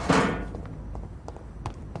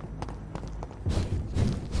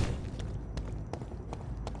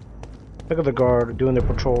 Look at the guard doing their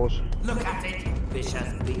patrols. Look at it,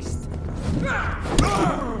 vicious beast.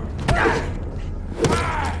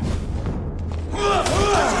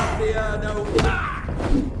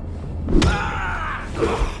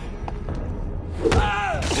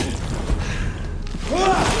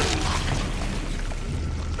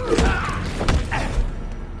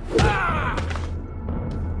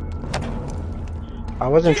 I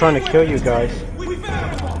wasn't trying to kill you guys.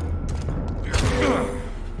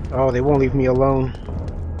 Oh, they won't leave me alone.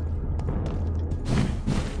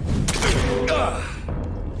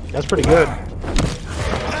 That's pretty good.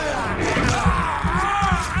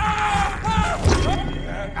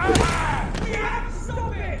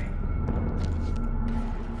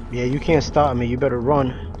 Yeah, you can't stop me. You better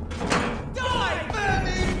run.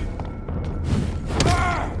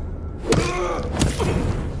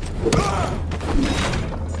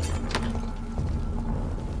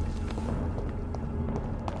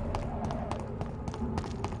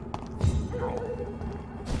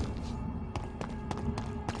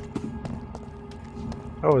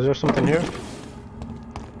 Oh, is there something here?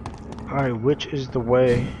 Alright, which is the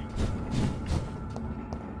way?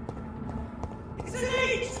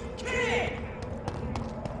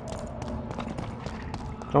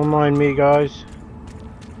 Don't mind me, guys.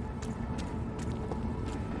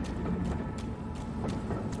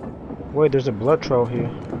 Wait, there's a blood trail here.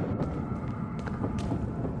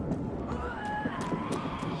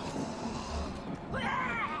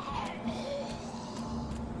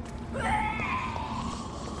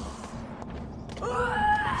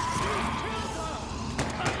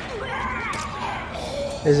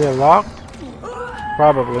 Is it locked?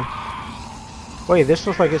 Probably. Wait, this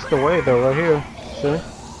looks like it's the way though, right here. See?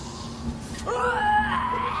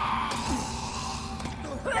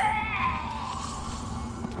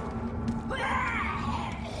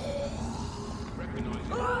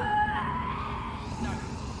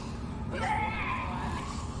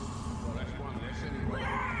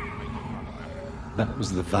 That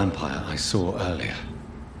was the vampire I saw earlier.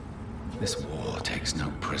 This war takes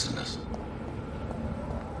no prisoners.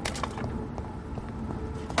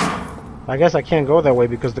 I guess I can't go that way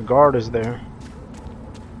because the guard is there.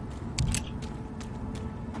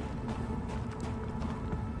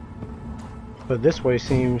 But this way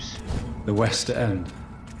seems... The West End.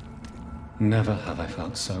 Never have I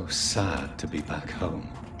felt so sad to be back home.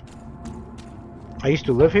 I used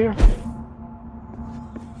to live here?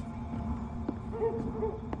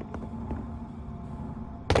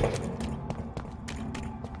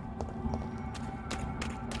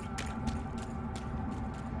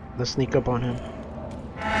 Let's sneak up on him.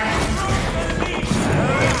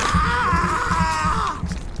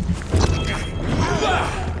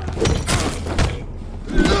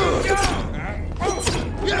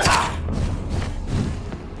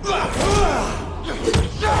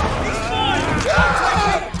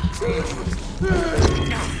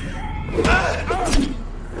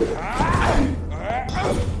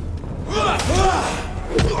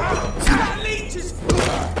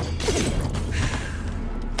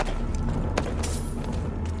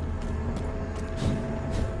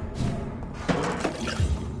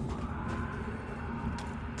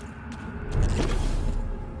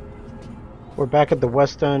 We're back at the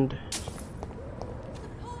West End.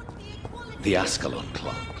 The Ascalon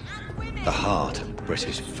Club. The heart of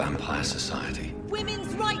British vampire society.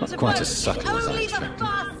 Women's right Not to quite vote as subtle as I only the expected.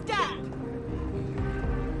 first step.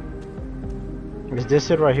 Is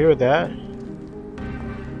this it right here, that?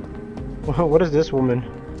 What is this woman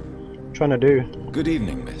trying to do? Good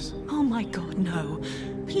evening, miss. Oh my god, no.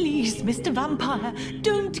 Please, Mr. Vampire,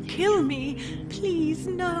 don't kill me. Please,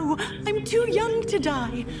 no. I'm too young to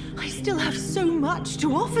die. I still have so much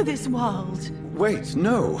to offer this world. Wait,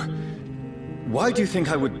 no. Why do you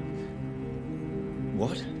think I would...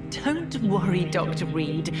 What? Don't worry, Dr.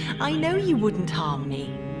 Reed. I know you wouldn't harm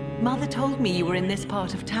me. Mother told me you were in this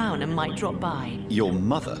part of town and might drop by. Your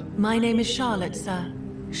mother? My name is Charlotte, sir.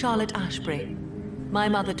 Charlotte Ashbury. My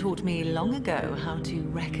mother taught me long ago how to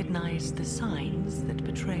recognize the signs that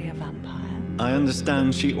betray a vampire. I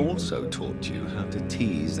understand she also taught you how to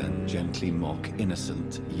tease and gently mock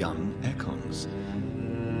innocent young Ekons.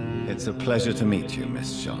 It's a pleasure to meet you,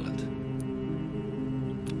 Miss Charlotte.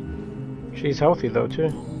 She's healthy though,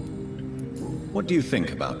 too. What do you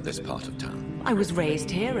think about this part of town? I was raised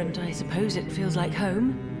here, and I suppose it feels like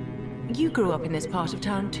home. You grew up in this part of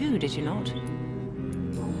town too, did you not?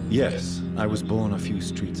 Yes, I was born a few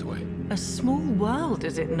streets away. A small world,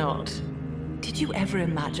 is it not? Did you ever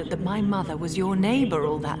imagine that my mother was your neighbor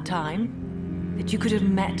all that time? That you could have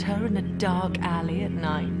met her in a dark alley at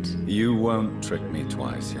night? You won't trick me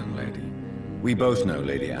twice, young lady. We both know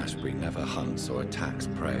Lady Ashbury never hunts or attacks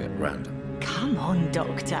prey at random. Come on,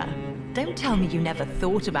 Doctor. Don't tell me you never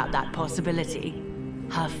thought about that possibility.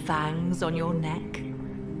 Her fangs on your neck.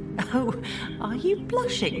 Oh, are you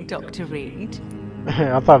blushing, Dr. Reed?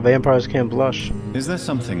 I thought vampires can't blush. Is there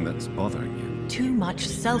something that's bothering you? Too much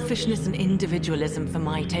selfishness and individualism for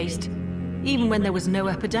my taste. Even when there was no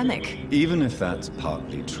epidemic. Even if that's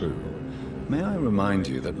partly true, may I remind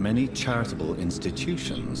you that many charitable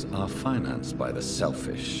institutions are financed by the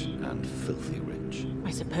selfish and filthy rich.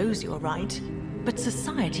 I suppose you're right. But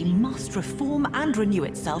society must reform and renew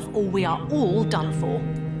itself, or we are all done for.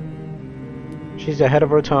 She's ahead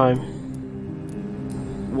of her time.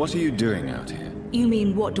 What are you doing out here? You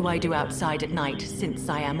mean, what do I do outside at night, since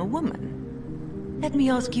I am a woman? Let me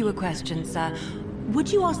ask you a question, sir.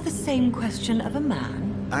 Would you ask the same question of a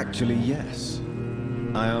man? Actually, yes.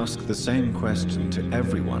 I ask the same question to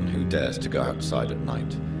everyone who dares to go outside at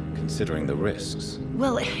night, considering the risks.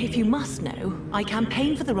 Well, if you must know, I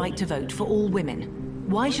campaign for the right to vote for all women.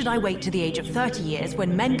 Why should I wait to the age of 30 years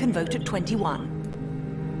when men can vote at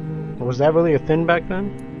 21? Was that really a thing back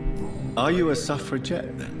then? Are you a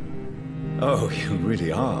suffragette, then? Oh, you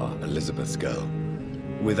really are Elizabeth's girl.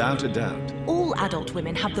 Without a doubt. All adult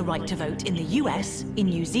women have the right to vote in the US, in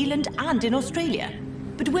New Zealand, and in Australia.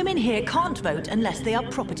 But women here can't vote unless they are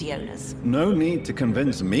property owners. No need to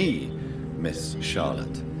convince me, Miss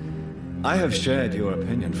Charlotte. I have shared your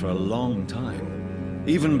opinion for a long time.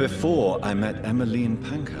 Even before I met Emmeline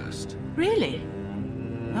Pankhurst. Really?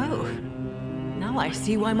 Oh. Now I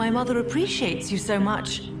see why my mother appreciates you so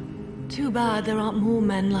much. Too bad there aren't more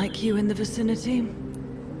men like you in the vicinity.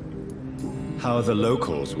 How are the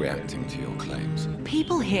locals reacting to your claims?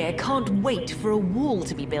 People here can't wait for a wall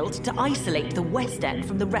to be built to isolate the West End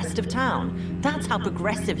from the rest of town. That's how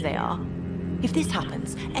progressive they are. If this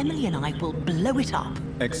happens, Emily and I will blow it up.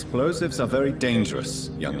 Explosives are very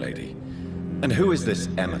dangerous, young lady. And who is this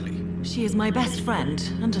Emily? She is my best friend,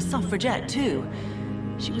 and a suffragette too.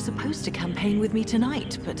 She was supposed to campaign with me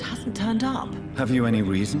tonight, but hasn't turned up. Have you any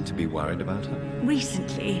reason to be worried about her?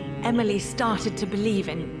 Recently, Emily started to believe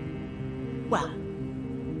in... well,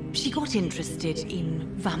 she got interested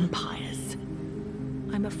in vampires.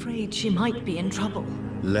 I'm afraid she might be in trouble.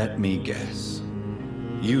 Let me guess.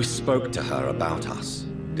 You spoke to her about us,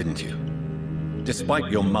 didn't you?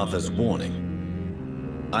 Despite your mother's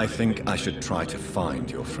warning. I think I should try to find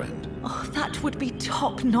your friend. Oh, that would be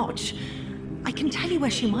top-notch. I can tell you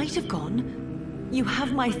where she might have gone. You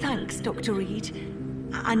have my thanks, Dr. Reed.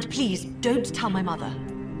 And please, don't tell my mother.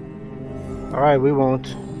 Alright, we won't.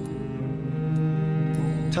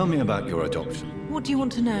 Tell me about your adoption. What do you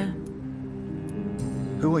want to know?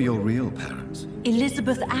 Who are your real parents?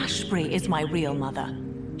 Elizabeth Ashbury is my real mother.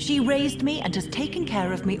 She raised me and has taken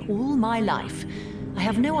care of me all my life. I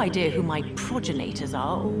have no idea who my progenitors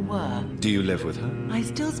are or were. Do you live with her? I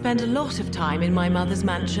still spend a lot of time in my mother's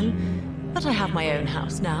mansion, but I have my own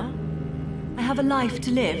house now. I have a life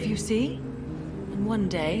to live, you see? And one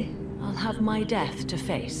day, I'll have my death to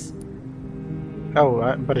face.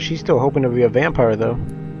 Oh, but she's still hoping to be a vampire, though.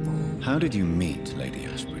 How did you meet Lady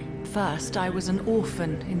Ashbury? First, I was an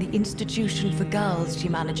orphan in the institution for girls she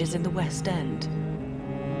manages in the West End.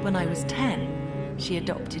 When I was 10, she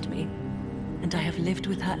adopted me, and I have lived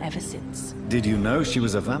with her ever since. Did you know she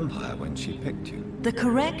was a vampire when she picked you? The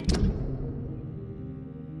correct...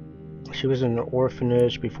 She was in an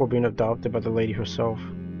orphanage before being adopted by the lady herself.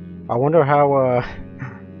 I wonder how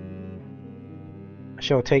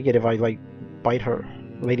she'll take it if I like bite her.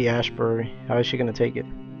 Lady Ashbury. How is she gonna take it?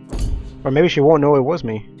 Or maybe she won't know it was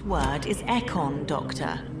me. Word is Ekon,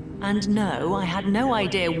 Doctor. And no, I had no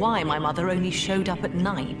idea why my mother only showed up at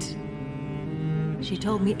night. She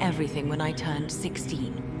told me everything when I turned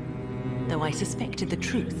 16, though I suspected the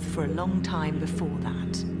truth for a long time before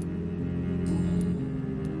that.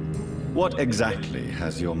 What exactly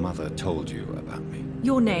has your mother told you about me?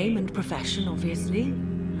 Your name and profession, obviously,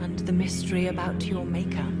 and the mystery about your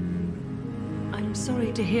maker. I'm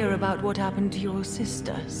sorry to hear about what happened to your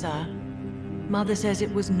sister, sir. Mother says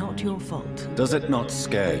it was not your fault. Does it not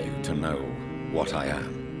scare you to know what I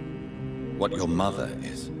am? What your mother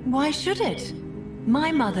is? Why should it?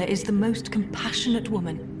 My mother is the most compassionate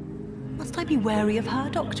woman. Must I be wary of her,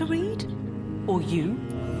 Dr. Reed? Or you?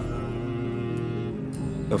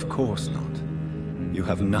 Of course not. You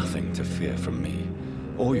have nothing to fear from me,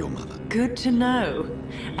 or your mother. Good to know.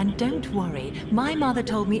 And don't worry, my mother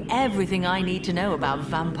told me everything I need to know about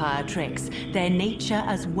vampire tricks, their nature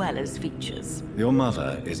as well as features. Your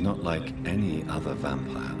mother is not like any other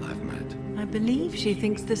vampire I've met. I believe she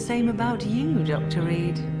thinks the same about you, Dr.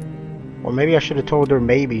 Reed. Or maybe I should have told her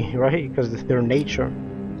maybe, right? Because it's their nature.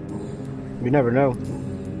 You never know.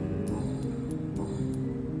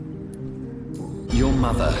 Your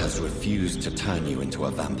mother has refused to turn you into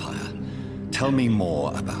a vampire. Tell me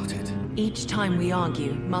more about it. Each time we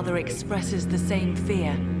argue, Mother expresses the same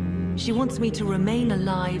fear. She wants me to remain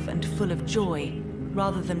alive and full of joy,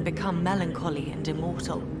 rather than become melancholy and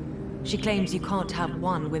immortal. She claims you can't have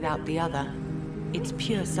one without the other. It's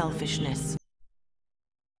pure selfishness.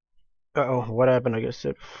 Uh-oh, what happened? I guess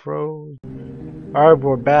it froze. Alright,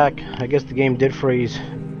 we're back. I guess the game did freeze.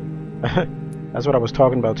 That's what I was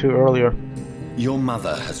talking about too earlier. Your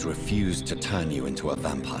mother has refused to turn you into a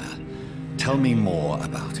vampire. Tell me more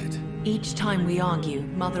about it. Each time we argue,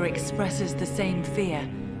 Mother expresses the same fear.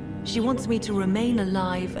 She wants me to remain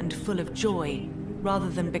alive and full of joy, rather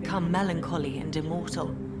than become melancholy and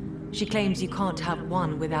immortal. She claims you can't have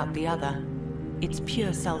one without the other. It's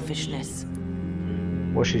pure selfishness.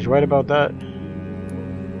 Well, she's right about that.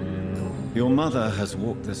 Your mother has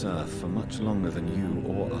walked this earth for much longer than you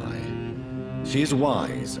or I. She is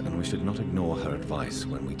wise, and we should not ignore her advice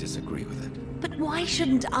when we disagree with it. But why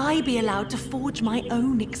shouldn't I be allowed to forge my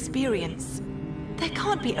own experience? There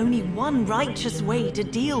can't be only one righteous way to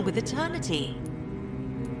deal with eternity.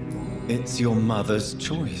 It's your mother's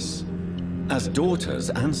choice. As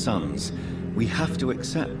daughters and sons, we have to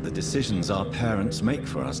accept the decisions our parents make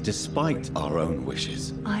for us despite our own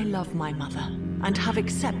wishes. I love my mother, and have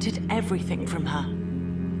accepted everything from her.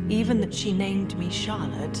 Even that she named me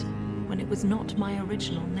Charlotte, when it was not my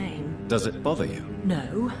original name. Does it bother you?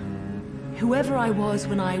 No. Whoever I was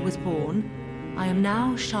when I was born, I am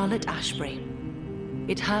now Charlotte Ashbury.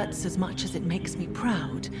 It hurts as much as it makes me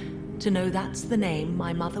proud to know that's the name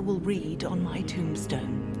my mother will read on my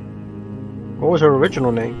tombstone. What was her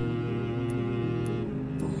original name?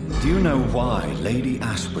 Do you know why Lady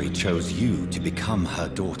Ashbury chose you to become her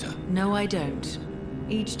daughter? No, I don't.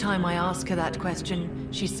 Each time I ask her that question,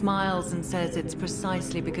 she smiles and says it's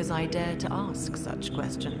precisely because I dare to ask such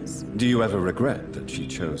questions. Do you ever regret that she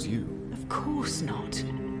chose you? Of course not.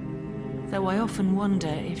 Though I often wonder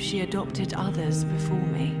if she adopted others before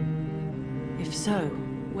me. If so,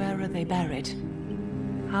 where are they buried?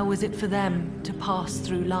 How was it for them to pass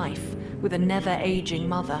through life with a never-aging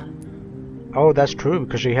mother? Oh, that's true,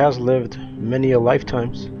 because she has lived many a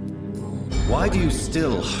lifetimes. Why do you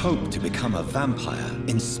still hope to become a vampire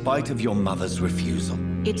in spite of your mother's refusal?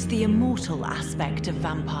 It's the immortal aspect of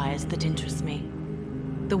vampires that interests me.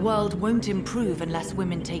 The world won't improve unless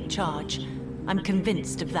women take charge. I'm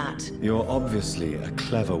convinced of that. You're obviously a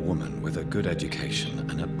clever woman with a good education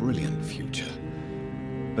and a brilliant future.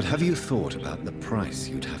 But have you thought about the price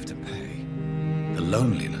you'd have to pay? The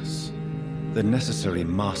loneliness, the necessary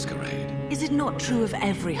masquerade. Is it not true of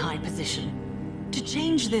every high position? To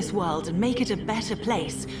change this world and make it a better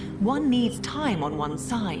place, one needs time on one's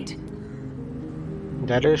side.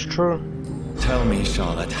 That is true. Tell me,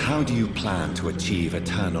 Charlotte, how do you plan to achieve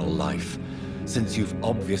eternal life, since you've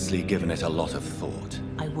obviously given it a lot of thought?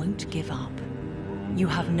 I won't give up. You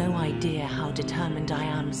have no idea how determined I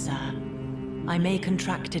am, sir. I may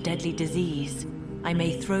contract a deadly disease. I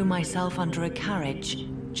may throw myself under a carriage,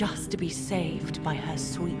 just to be saved by her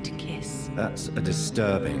sweet kiss. That's a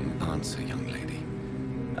disturbing answer, young lady.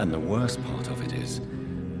 And the worst part of it is,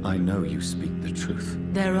 I know you speak the truth.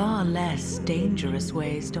 There are less dangerous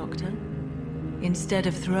ways, Doctor. Instead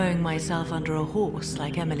of throwing myself under a horse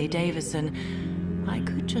like Emily Davison, I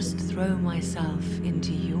could just throw myself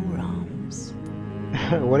into your arms.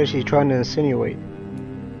 What is she trying to insinuate?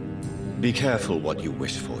 Be careful what you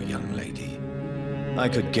wish for, young lady. I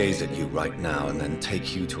could gaze at you right now and then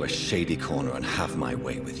take you to a shady corner and have my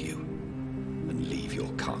way with you. And leave your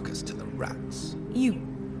carcass to the rats.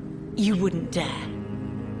 You wouldn't dare.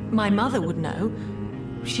 My mother would know.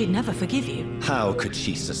 She'd never forgive you. How could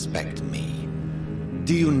she suspect me?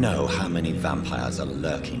 Do you know how many vampires are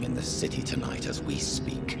lurking in the city tonight as we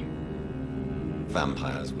speak?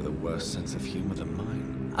 Vampires with a worse sense of humor than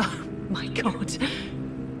mine. Oh, my God.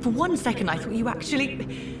 For one second I thought you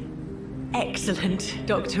actually... Excellent,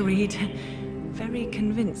 Dr. Reed. Very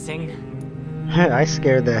convincing. I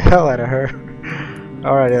scared the hell out of her.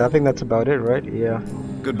 Alright, I think that's about it, right? Yeah.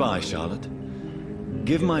 Goodbye, Charlotte.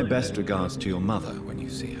 Give my best regards to your mother when you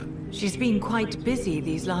see her. She's been quite busy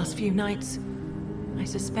these last few nights. I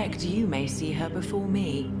suspect you may see her before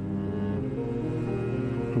me.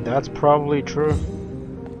 That's probably true.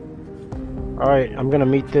 Alright, I'm gonna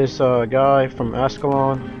meet this guy from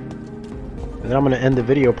Ascalon. And then I'm gonna end the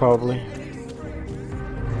video probably.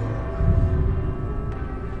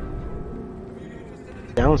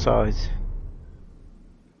 Downsides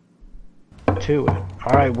to it.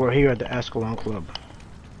 Alright, we're here at the Ascalon Club.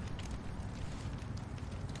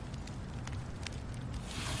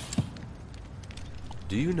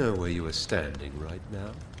 Do you know where you are standing right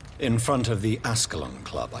now? In front of the Ascalon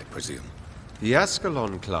Club, I presume. The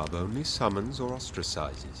Ascalon Club only summons or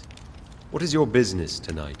ostracizes. What is your business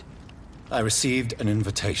tonight? I received an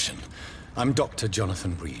invitation. I'm Dr.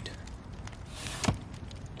 Jonathan Reed.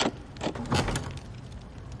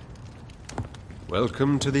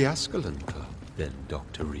 Welcome to the Ascalon Club, then,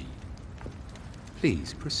 Dr. Reed.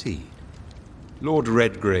 Please proceed. Lord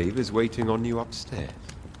Redgrave is waiting on you upstairs.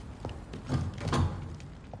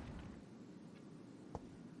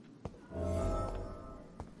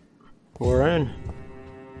 We're in.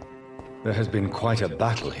 There has been quite a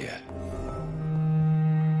battle here.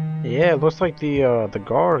 Yeah, it looks like the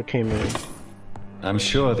guard came in. I'm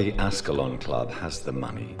sure the Ascalon Club has the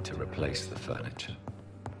money to replace the furniture.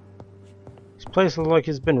 This place looks like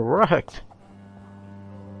it's been wrecked.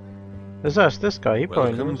 Let's ask this guy. He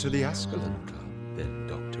probably Welcome knows. to the Ascalon Club, then,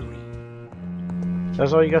 Dr. Reed.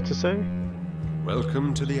 That's all you got to say?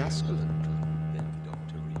 Welcome to the Ascalon Club, then,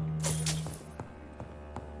 Dr. Reed.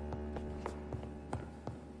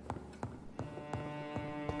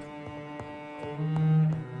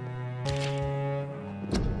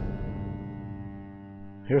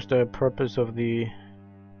 Here's the purpose of the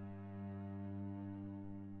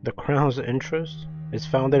Crown's interest. It's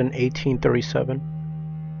founded in 1837.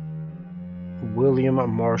 William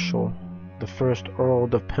Marshall, the first Earl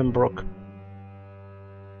of Pembroke.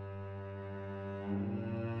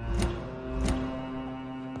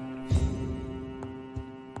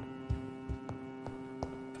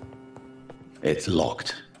 It's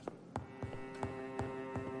locked.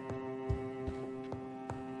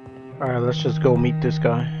 Alright, let's just go meet this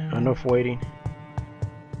guy. Enough waiting.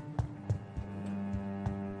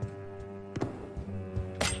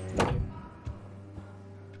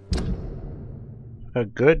 A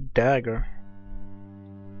good dagger.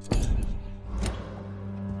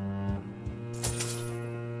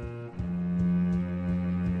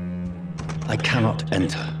 I cannot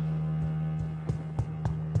enter.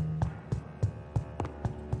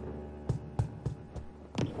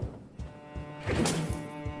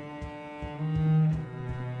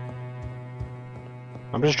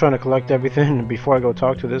 I'm just trying to collect everything before I go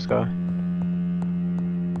talk to this guy. I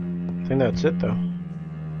think that's it though.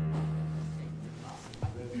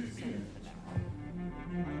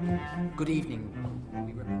 Good evening.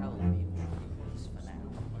 We repel the intruders for now.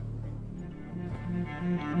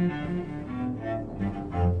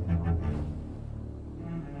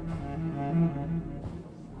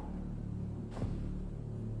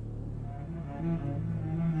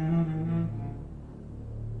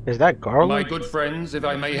 Is that garlic? My good friends, if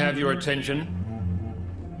I may have your attention.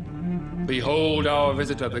 Behold our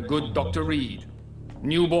visitor, the good Dr. Reed.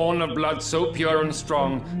 Newborn of blood so pure and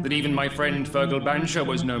strong that even my friend Fergal Bansher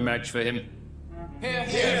was no match for him. Here,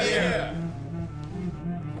 here, here!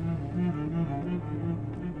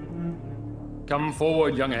 Come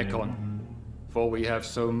forward, young Ekon, for we have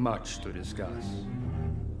so much to discuss.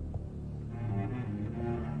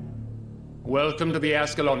 Welcome to the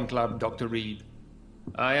Ascalon Club, Dr. Reed.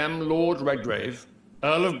 I am Lord Redgrave,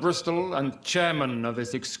 Earl of Bristol and chairman of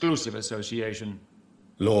this exclusive association.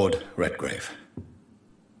 Lord Redgrave.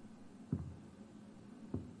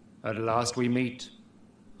 At last we meet.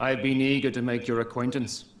 I've been eager to make your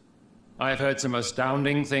acquaintance. I've heard some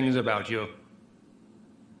astounding things about you.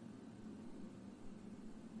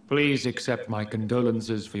 Please accept my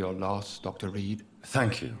condolences for your loss, Dr. Reed.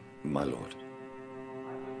 Thank you, my lord.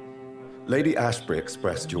 Lady Ashbury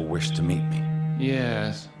expressed your wish to meet me.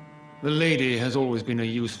 Yes. The lady has always been a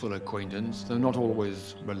useful acquaintance, though not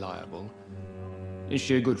always reliable. Is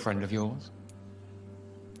she a good friend of yours?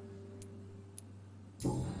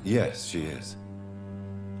 Yes, she is.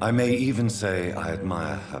 I may even say I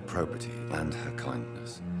admire her probity and her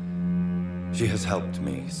kindness. She has helped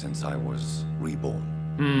me since I was reborn.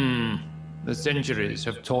 The centuries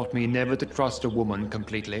have taught me never to trust a woman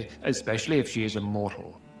completely, especially if she is a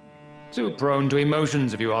mortal. Too prone to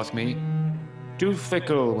emotions, if you ask me. Too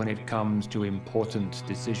fickle when it comes to important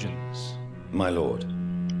decisions. My lord,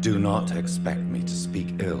 do not expect me to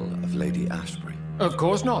speak ill of Lady Ashbury. Of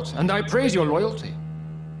course not, and I praise your loyalty.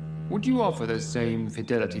 Would you offer the same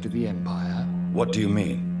fidelity to the Empire? What do you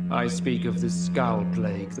mean? I speak of the Skull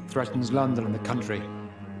Plague that threatens London and the country.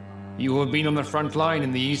 You have been on the front line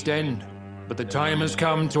in the East End, but the time has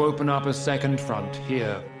come to open up a second front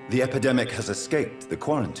here. The epidemic has escaped the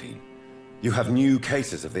quarantine. You have new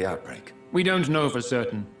cases of the outbreak. We don't know for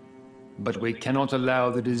certain, but we cannot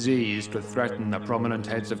allow the disease to threaten the prominent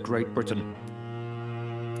heads of Great Britain.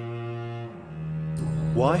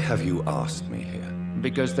 Why have you asked me here?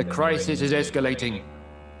 Because the crisis is escalating.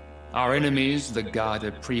 Our enemies, the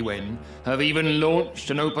Garda Priwen, have even launched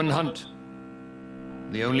an open hunt.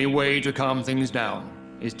 The only way to calm things down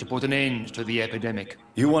is to put an end to the epidemic.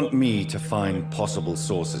 You want me to find possible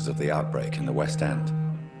sources of the outbreak in the West End?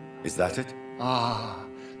 Is that it?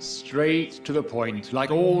 Straight to the point, like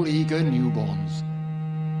all eager newborns.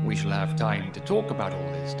 We shall have time to talk about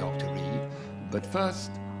all this, Dr. Reed. But first,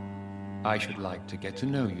 I should like to get to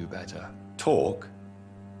know you better. Talk?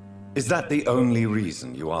 Is that the only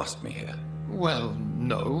reason you asked me here? Well,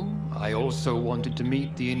 no. I also wanted to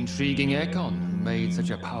meet the intriguing Ekon, who made such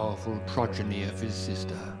a powerful progeny of his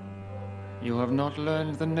sister. You have not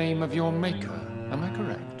learned the name of your maker, am I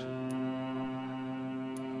correct?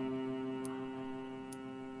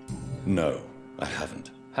 No, I haven't.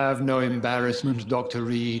 Have no embarrassment, Dr.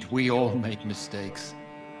 Reed. We all make mistakes.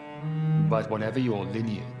 But whatever your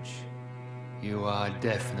lineage, you are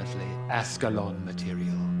definitely Ascalon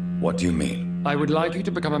material. What do you mean? I would like you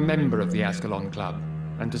to become a member of the Ascalon Club,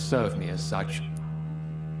 and to serve me as such.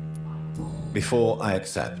 Before I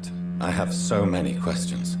accept, I have so many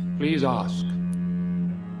questions. Please ask.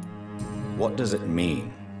 What does it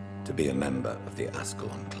mean to be a member of the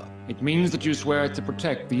Ascalon Club? It means that you swear to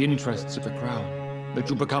protect the interests of the Crown, that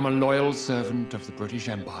you become a loyal servant of the British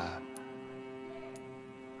Empire.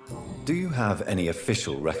 Do you have any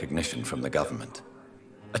official recognition from the government?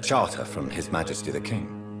 A charter from His Majesty the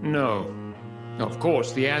King? No. Of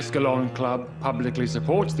course, the Ascalon Club publicly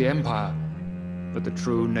supports the Empire, but the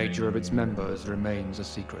true nature of its members remains a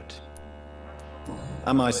secret.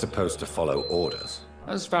 Am I supposed to follow orders?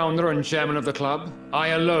 As founder and chairman of the club, I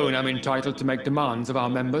alone am entitled to make demands of our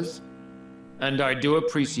members, and I do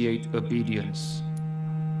appreciate obedience.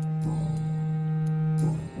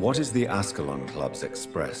 What is the Ascalon Club's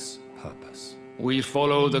express purpose? We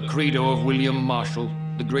follow the credo of William Marshall,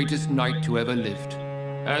 the greatest knight who ever lived.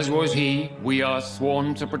 As was he, we are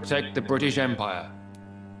sworn to protect the British Empire.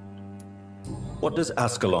 What does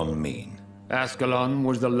Ascalon mean? Ascalon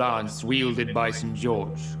was the lance wielded by St.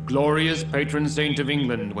 George, glorious patron saint of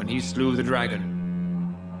England when he slew the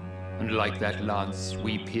dragon. And like that lance,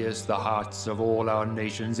 we pierce the hearts of all our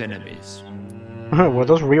nation's enemies. Were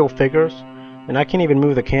those real figures? And I can't even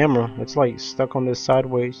move the camera. It's like stuck on this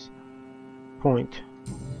sideways point.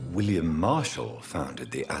 William Marshall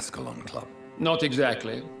founded the Ascalon Club. Not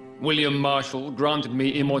exactly. William Marshall granted me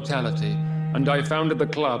immortality, and I founded the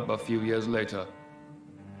club a few years later.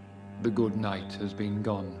 The good knight has been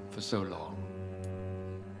gone for so long.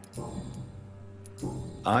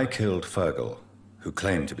 I killed Fergal, who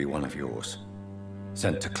claimed to be one of yours,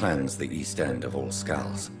 sent to cleanse the East End of all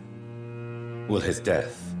skulls. Will his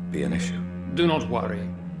death be an issue? Do not worry.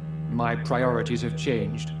 My priorities have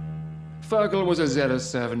changed. Fergal was a zealous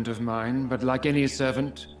servant of mine, but like any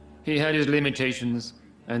servant, he had his limitations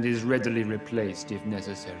and is readily replaced if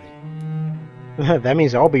necessary. That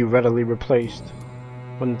means I'll be readily replaced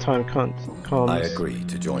when the time comes. I agree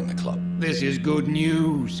to join the club. This is good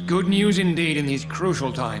news. Good news indeed in these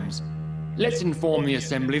crucial times. Let's inform the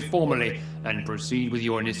Assembly formally and proceed with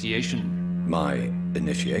your initiation. My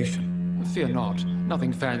initiation? Fear not.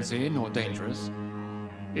 Nothing fancy nor dangerous.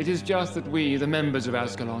 It is just that we, the members of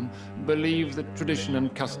Ascalon, believe that tradition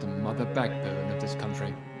and custom are the backbone of this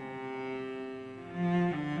country.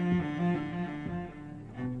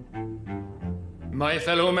 My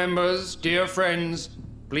fellow members, dear friends,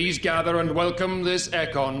 please gather and welcome this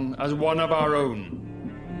Ekon as one of our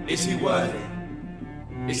own. Is he worthy?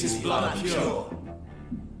 Is his blood pure?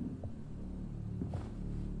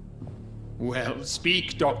 Well,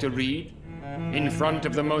 speak, Dr. Reed, in front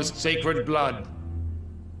of the most sacred blood.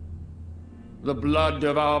 The blood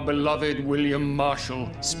of our beloved William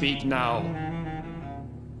Marshall, speak now.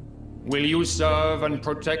 Will you serve and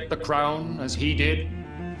protect the crown as he did?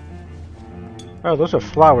 Oh, those are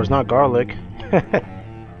flowers, not garlic.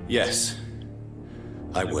 Yes,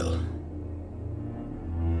 I will.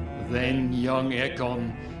 Then, young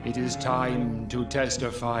Ekon, it is time to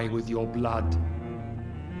testify with your blood.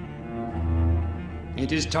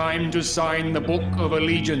 It is time to sign the Book of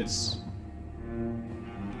Allegiance.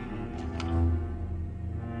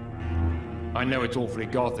 I know it's awfully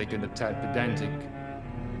gothic and a tad pedantic,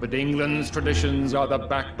 but England's traditions are the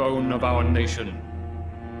backbone of our nation.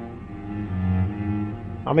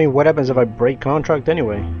 I mean, what happens if I break contract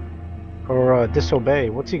anyway? Or disobey?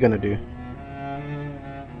 What's he gonna do?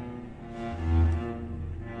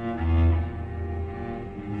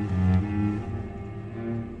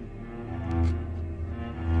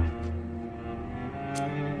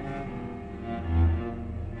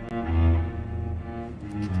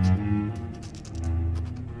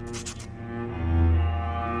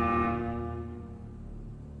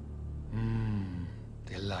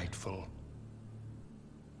 Delightful.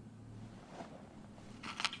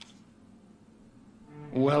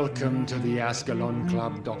 Welcome to the Ascalon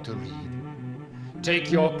Club, Dr. Reed.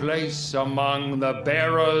 Take your place among the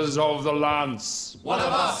bearers of the lance. One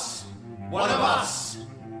of us! One of us!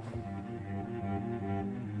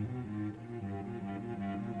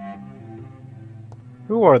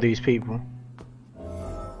 Who are these people?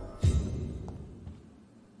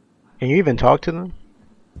 Can you even talk to them?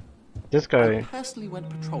 This guy... I personally went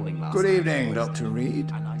patrolling last Good night. evening, Dr.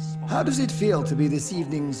 Reed. How does it feel to be this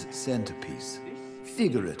evening's centerpiece?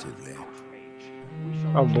 Figuratively.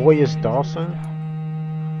 Aloysius Dawson?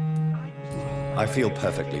 I feel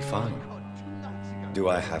perfectly fine. Do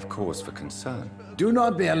I have cause for concern? Do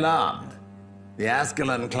not be alarmed. The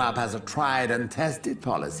Ascalon Club has a tried and tested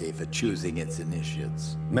policy for choosing its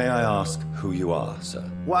initiates. May I ask who you are, sir?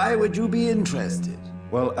 Why would you be interested?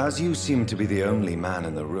 Well, as you seem to be the only man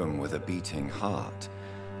in the room with a beating heart,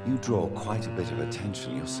 you draw quite a bit of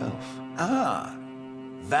attention yourself. Ah,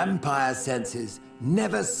 vampire senses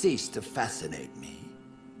never cease to fascinate me.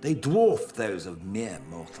 They dwarf those of mere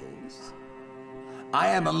mortals. I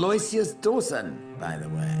am Aloysius Dawson, by the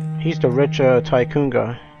way. He's the rich tycoon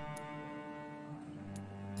guy.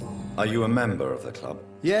 Are you a member of the club?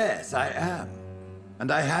 Yes, I am.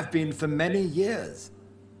 And I have been for many years.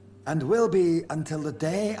 And will be until the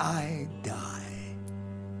day I die.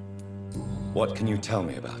 What can you tell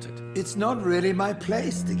me about it? It's not really my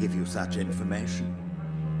place to give you such information.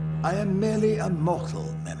 I am merely a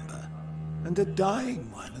mortal member, and a dying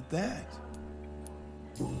one at that.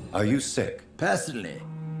 Are you sick? Personally,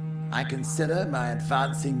 I consider my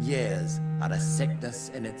advancing years are a sickness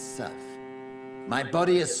in itself. My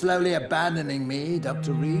body is slowly abandoning me,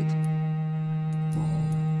 Dr. Reed.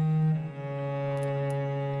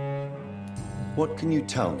 What can you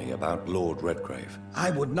tell me about Lord Redgrave? I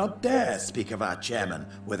would not dare speak of our chairman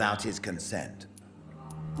without his consent.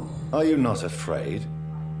 Are you not afraid?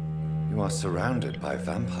 You are surrounded by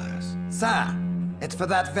vampires. Sir, it's for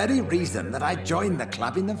that very reason that I joined the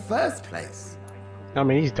club in the first place. I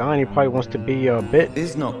mean, he's dying. He probably wants to be a bit.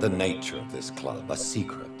 Is not the nature of this club a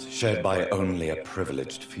secret shared by only a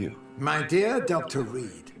privileged few? My dear Dr.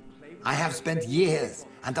 Reed, I have spent years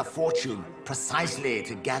and a fortune precisely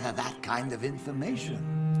to gather that kind of information.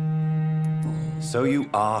 So you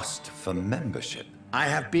asked for membership? I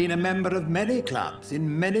have been a member of many clubs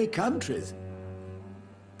in many countries.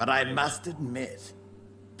 But I must admit,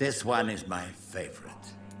 this one is my favorite.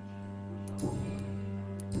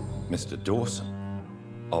 Mr. Dawson,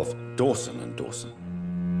 of Dawson and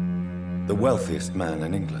Dawson, the wealthiest man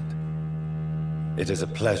in England. It is a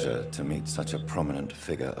pleasure to meet such a prominent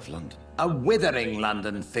figure of London. A withering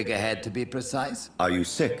London figurehead, to be precise. Are you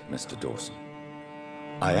sick, Mr. Dawson?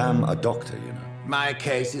 I am a doctor, you know. My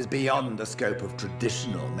case is beyond the scope of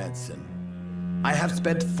traditional medicine. I have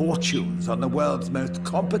spent fortunes on the world's most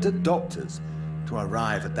competent doctors to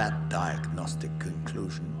arrive at that diagnostic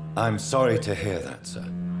conclusion. I'm sorry to hear that, sir.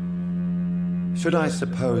 Should I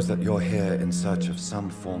suppose that you're here in search of some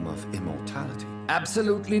form of immortality?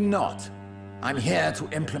 Absolutely not. I'm here to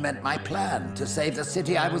implement my plan to save the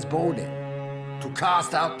city I was born in. To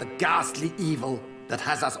cast out the ghastly evil that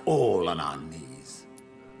has us all on our knees.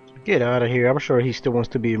 Get out of here. I'm sure he still wants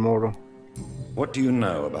to be immortal. What do you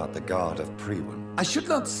know about the Guard of Priwen? I should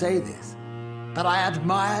not say this, but I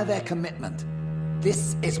admire their commitment.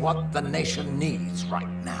 This is what the nation needs right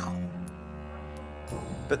now.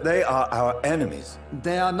 But they are our enemies.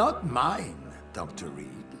 They are not mine, Dr. Reed.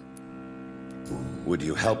 Would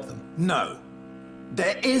you help them? No.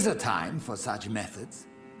 There is a time for such methods.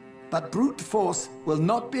 But brute force will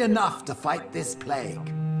not be enough to fight this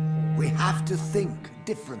plague. We have to think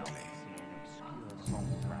differently.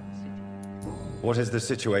 What is the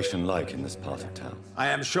situation like in this part of town? I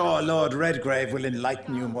am sure Lord Redgrave will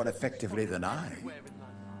enlighten you more effectively than I.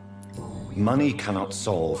 Money cannot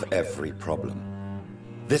solve every problem.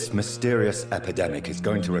 This mysterious epidemic is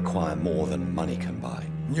going to require more than money can buy.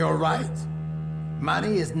 You're right.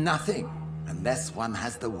 Money is nothing unless one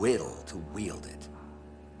has the will to wield it.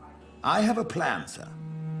 I have a plan, sir.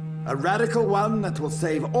 A radical one that will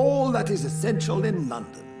save all that is essential in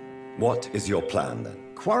London. What is your plan, then?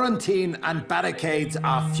 Quarantine and barricades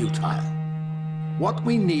are futile. What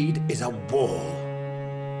we need is a wall.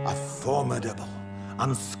 A formidable,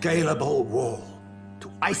 unscalable wall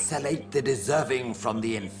to isolate the deserving from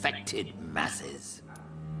the infected masses.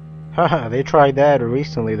 Haha, they tried that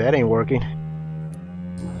recently. That ain't working.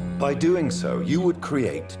 By doing so, you would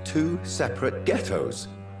create two separate ghettos.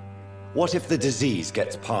 What if the disease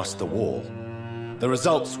gets past the wall? The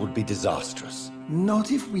results would be disastrous.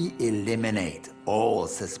 Not if we eliminate all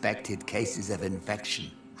suspected cases of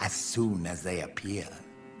infection as soon as they appear.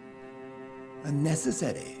 A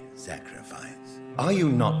necessary sacrifice. Are you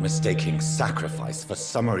not mistaking sacrifice for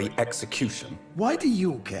summary execution? Why do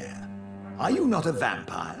you care? Are you not a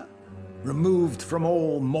vampire? Removed from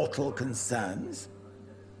all mortal concerns?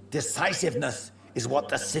 Decisiveness is what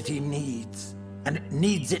the city needs, and it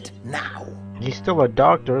needs it now. He's still a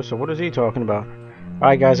doctor, so what is he talking about?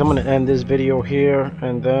 Alright guys, I'm going to end this video here,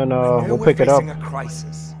 and then we'll pick it up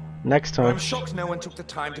next time. I'm shocked no one took the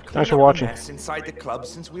time to clean Thanks for up watching. the mess inside the club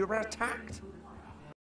since we were attacked.